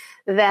thing,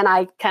 then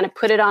I kind of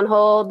put it on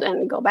hold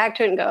and go back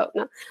to it and go,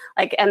 no,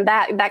 like, and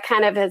that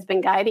kind of has been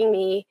guiding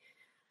me,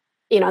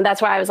 and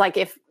that's why I was like,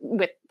 if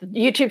with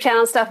YouTube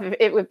channel stuff,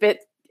 if it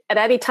at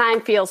any time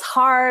feels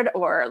hard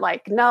or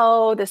like,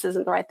 no, this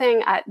isn't the right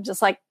thing, I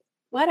just like,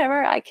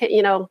 whatever, I can,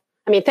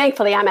 I mean,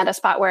 thankfully I'm at a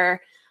spot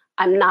where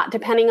I'm not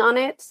depending on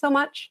it so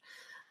much,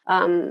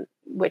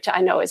 which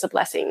I know is a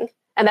blessing.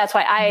 And that's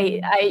why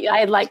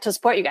I like to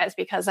support you guys,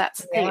 because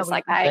that's things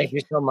like thank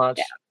you so much.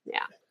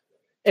 Yeah.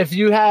 If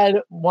you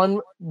had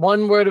one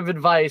word of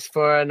advice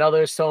for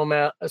another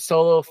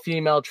solo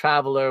female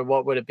traveler,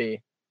 what would it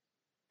be?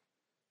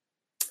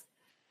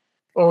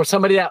 Or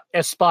somebody that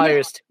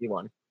aspires to be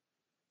one?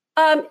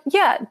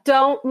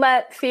 Don't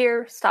let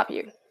fear stop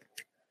you.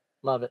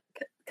 Love it.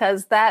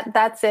 Because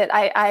that's it.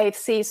 I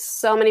see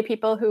so many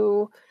people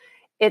who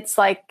it's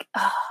like,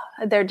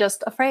 they're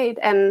just afraid.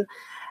 And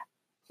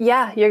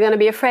yeah, you're going to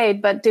be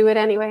afraid, but do it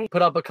anyway.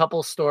 Put up a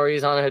couple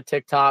stories on her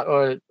TikTok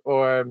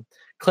or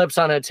clips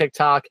on her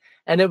TikTok.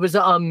 And it was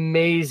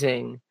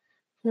amazing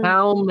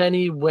how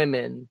many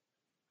women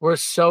were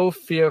so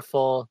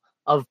fearful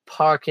of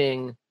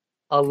parking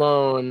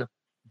alone,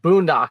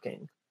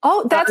 boondocking.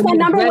 Oh, that's my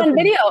number one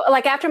video.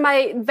 Like after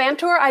my van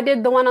tour, I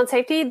did the one on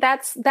safety.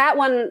 That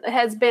one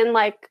has been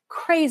like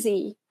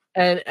crazy.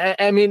 And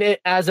I mean,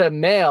 as a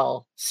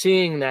male,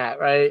 seeing that,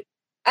 right?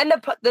 And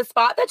the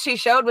spot that she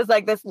showed was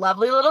like this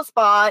lovely little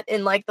spot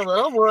in like the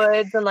little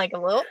woods and like a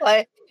little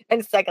place, and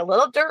it's like a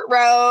little dirt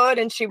road.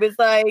 And she was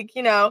like,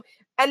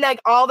 and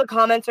like all the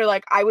comments are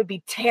like, I would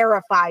be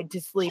terrified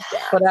to sleep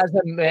there. But as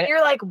a man,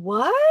 you're like,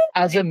 what?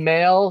 As a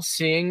male,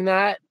 seeing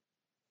that,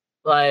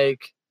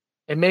 like,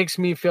 it makes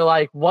me feel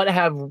like, what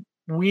have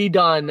we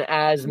done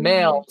as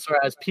males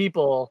or as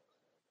people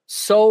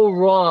so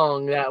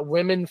wrong that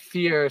women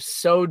fear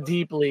so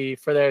deeply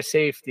for their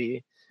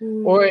safety?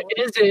 Or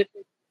is it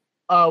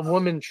a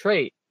woman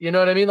trait? You know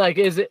what I mean? Like,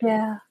 is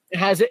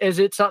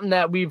it something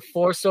that we've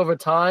forced over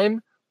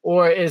time,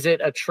 or is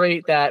it a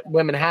trait that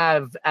women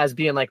have as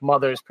being like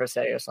mothers per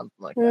se or something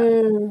like that?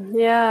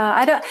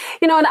 I don't,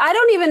 and I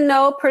don't even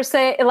know per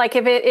se, like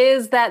if it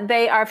is that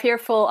they are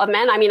fearful of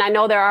men. I mean, I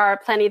know there are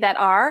plenty that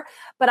are,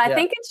 but I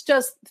think it's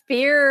just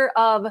fear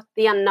of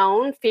the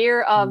unknown,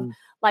 fear of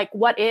like,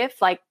 what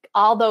if, like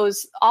all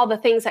the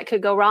things that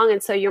could go wrong.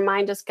 And so your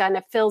mind just kind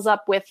of fills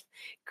up with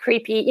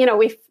creepy,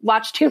 we've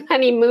watched too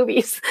many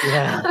movies,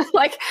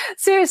 like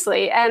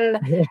seriously.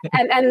 And,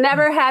 and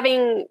never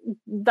having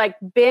like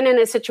been in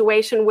a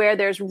situation where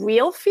there's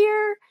real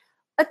fear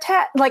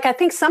attached. Like, I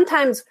think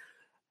sometimes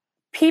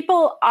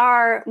people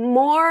are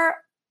more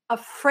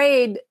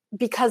afraid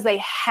because they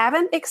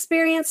haven't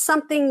experienced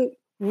something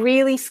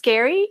really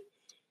scary.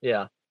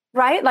 Yeah.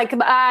 Right? Like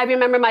I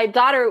remember my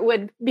daughter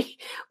would be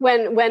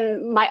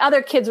when my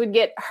other kids would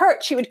get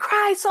hurt, she would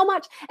cry so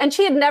much. And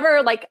she had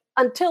never like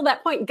until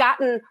that point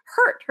gotten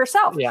hurt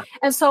herself. Yeah.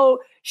 And so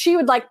she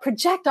would like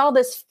project all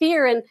this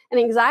fear and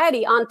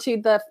anxiety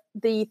onto the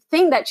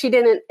thing that she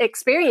didn't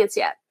experience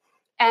yet.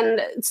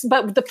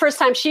 But the first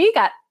time she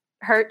got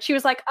hurt, she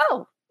was like,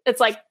 oh,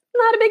 it's like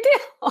not a big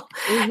deal.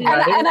 Mm-hmm.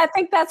 And I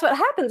think that's what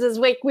happens is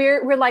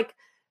we're like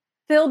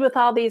filled with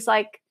all these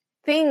like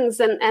things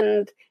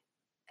and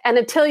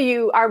until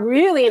you are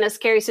really in a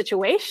scary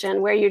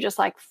situation where you're just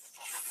like,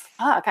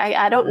 fuck,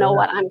 I don't know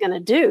what I'm going to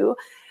do.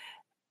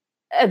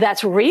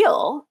 That's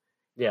real.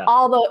 Yeah.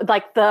 Although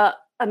like the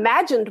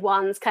imagined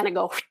ones kind of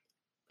go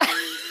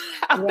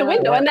out the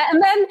window. And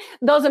then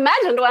those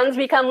imagined ones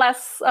become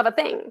less of a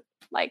thing.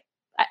 Like,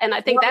 and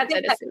I think that's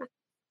it.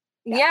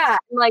 Yeah.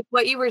 Like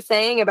what you were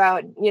saying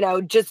about,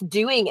 just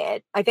doing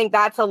it. I think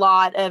that's a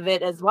lot of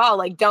it as well.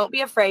 Like, don't be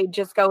afraid,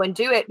 just go and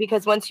do it.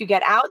 Because once you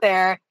get out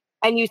there,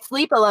 and you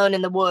sleep alone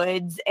in the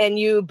woods and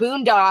you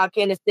boondock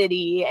in a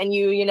city and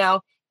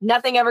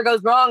nothing ever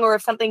goes wrong. Or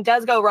if something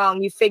does go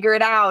wrong, you figure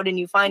it out and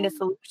you find a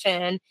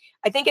solution.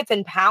 I think it's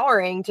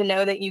empowering to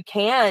know that you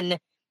can,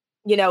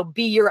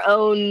 be your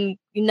own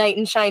knight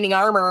in shining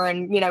armor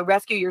and,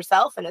 rescue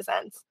yourself in a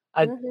sense.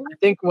 I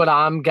think what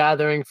I'm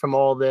gathering from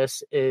all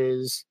this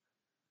is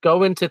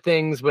go into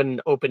things with an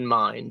open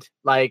mind.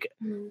 Like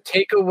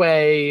take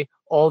away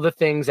all the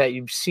things that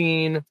you've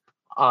seen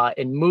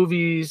in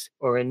movies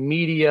or in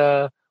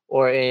media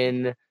or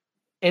in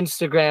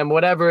Instagram,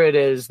 whatever it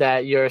is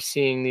that you're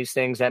seeing these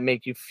things that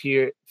make you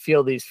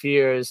feel these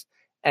fears,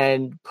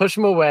 and push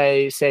them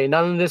away. Say,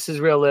 none of this is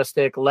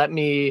realistic. Let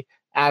me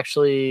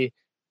actually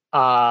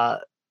go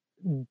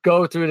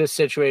through this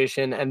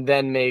situation and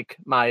then make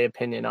my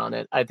opinion on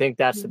it. I think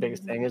that's the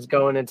biggest thing, is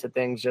going into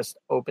things just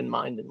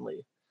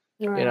open-mindedly.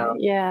 Right.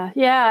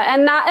 Yeah.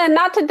 And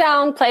not to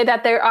downplay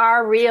that there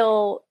are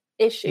real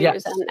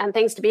issues and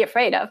things to be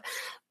afraid of.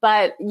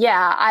 But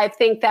yeah, I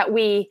think that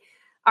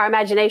our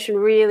imagination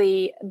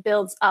really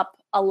builds up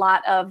a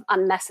lot of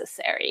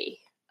unnecessary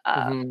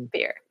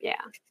fear. Yeah.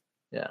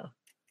 Yeah.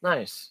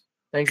 Nice.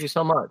 Thank you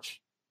so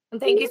much.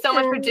 Thank you so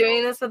much for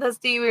doing this with us,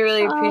 Dee. We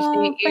really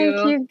appreciate you.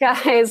 Thank you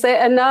guys.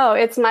 No,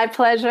 it's my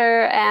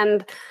pleasure.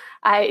 And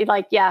I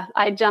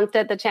jumped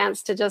at the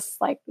chance to just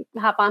like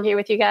hop on here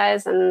with you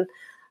guys, and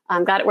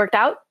I'm glad it worked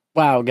out.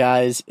 Wow,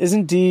 guys,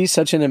 isn't Dee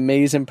such an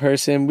amazing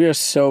person? We are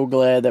so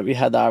glad that we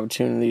had the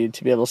opportunity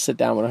to be able to sit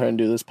down with her and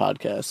do this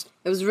podcast.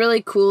 It was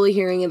really cool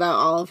hearing about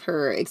all of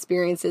her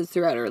experiences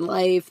throughout her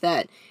life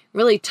that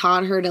really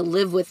taught her to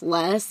live with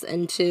less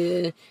and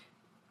to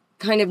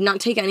kind of not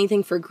take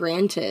anything for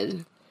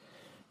granted.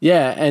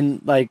 Yeah, and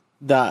like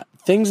the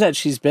things that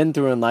she's been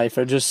through in life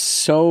are just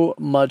so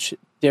much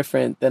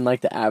different than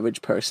like the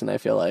average person, I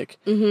feel like.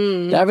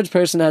 Mm-hmm. The average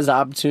person has the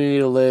opportunity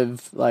to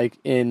live like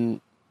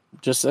in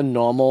just a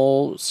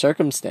normal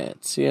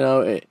circumstance,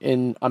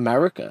 in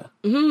America.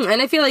 Mm-hmm.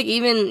 And I feel like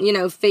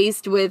even,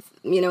 faced with,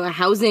 a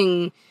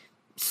housing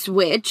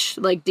switch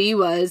like Dee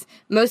was,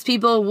 most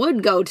people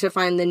would go to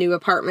find the new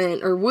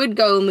apartment or would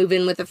go move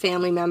in with a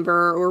family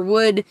member or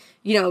would,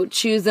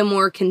 choose a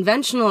more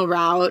conventional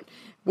route.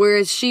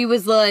 Whereas she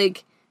was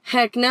like,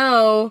 heck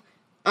no,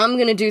 I'm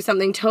going to do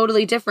something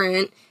totally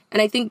different.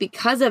 And I think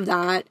because of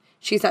that,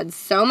 she's had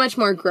so much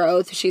more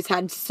growth. She's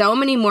had so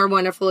many more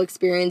wonderful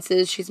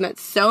experiences. She's met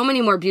so many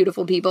more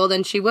beautiful people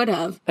than she would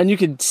have. And you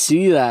could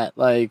see that,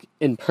 like,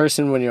 in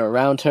person when you're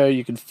around her.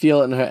 You could feel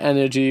it in her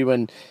energy,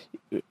 in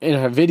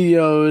her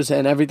videos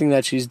and everything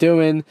that she's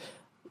doing.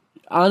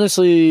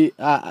 Honestly,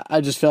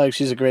 I just feel like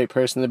she's a great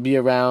person to be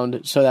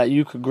around so that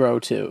you could grow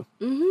too.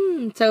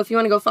 Mm-hmm. So if you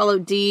want to go follow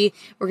Dee,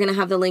 we're going to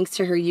have the links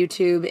to her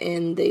YouTube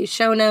in the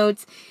show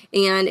notes.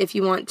 And if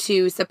you want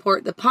to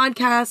support the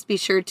podcast, be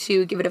sure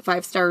to give it a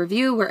 5-star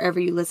review wherever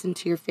you listen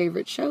to your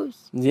favorite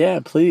shows. Yeah,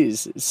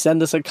 please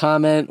send us a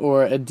comment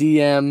or a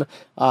DM.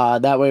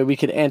 That way we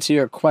could answer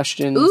your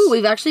questions. Ooh,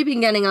 we've actually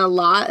been getting a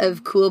lot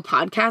of cool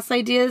podcast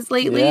ideas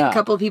lately. Yeah. A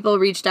couple people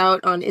reached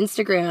out on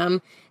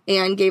Instagram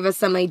and gave us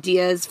some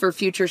ideas for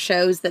future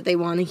shows that they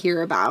want to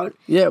hear about.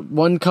 Yeah,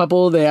 one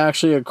couple, they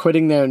actually are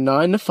quitting their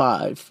 9 to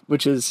 5,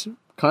 which is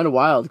kind of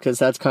wild because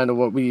that's kind of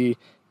what we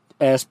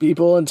ask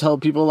people and tell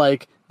people,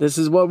 like, this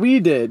is what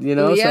we did,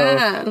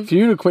 Yeah. So for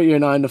you to quit your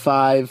 9 to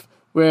 5,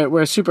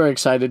 we're super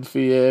excited for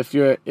you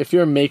if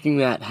you're making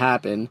that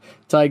happen,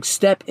 to like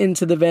step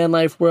into the van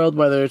life world,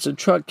 whether it's a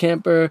truck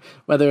camper,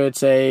 whether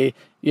it's an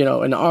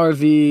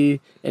RV,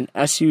 an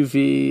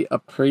SUV, a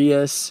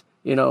Prius,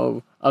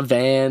 a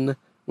van.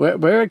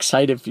 We're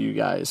excited for you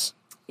guys.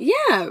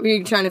 Yeah. Were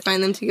you trying to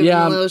find them to give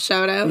them a little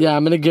shout out? Yeah,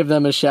 I'm going to give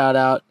them a shout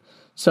out.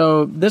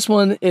 So this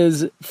one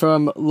is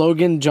from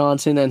Logan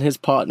Johnson and his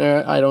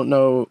partner. I don't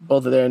know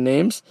both of their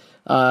names.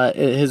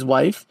 His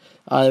wife.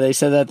 They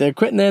said that they're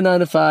quitting their 9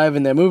 to 5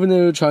 and they're moving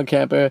to a truck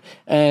camper,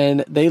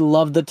 and they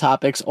love the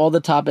topics. All the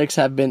topics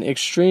have been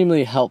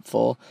extremely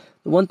helpful.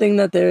 The one thing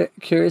that they're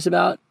curious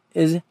about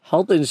is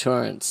health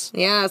insurance.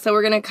 Yeah, so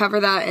we're going to cover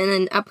that in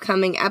an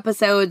upcoming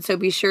episode. So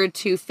be sure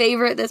to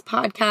favorite this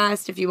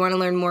podcast if you want to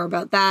learn more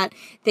about that.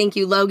 Thank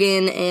you,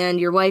 Logan, and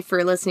your wife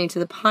for listening to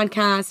the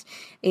podcast.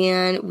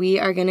 And we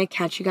are going to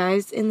catch you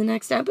guys in the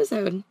next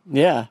episode.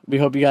 Yeah, we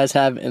hope you guys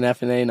have an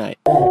F&A night.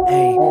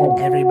 Hey,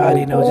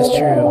 everybody knows it's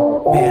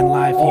true. Van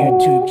Life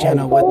YouTube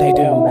channel, what they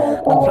do.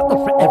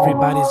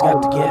 Everybody's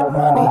got to get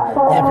money.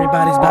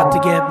 Everybody's about to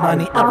get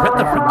money.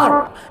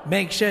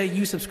 Make sure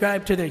you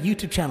subscribe to their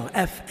YouTube channel,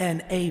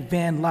 FNA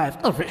Van Life.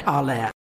 Holla.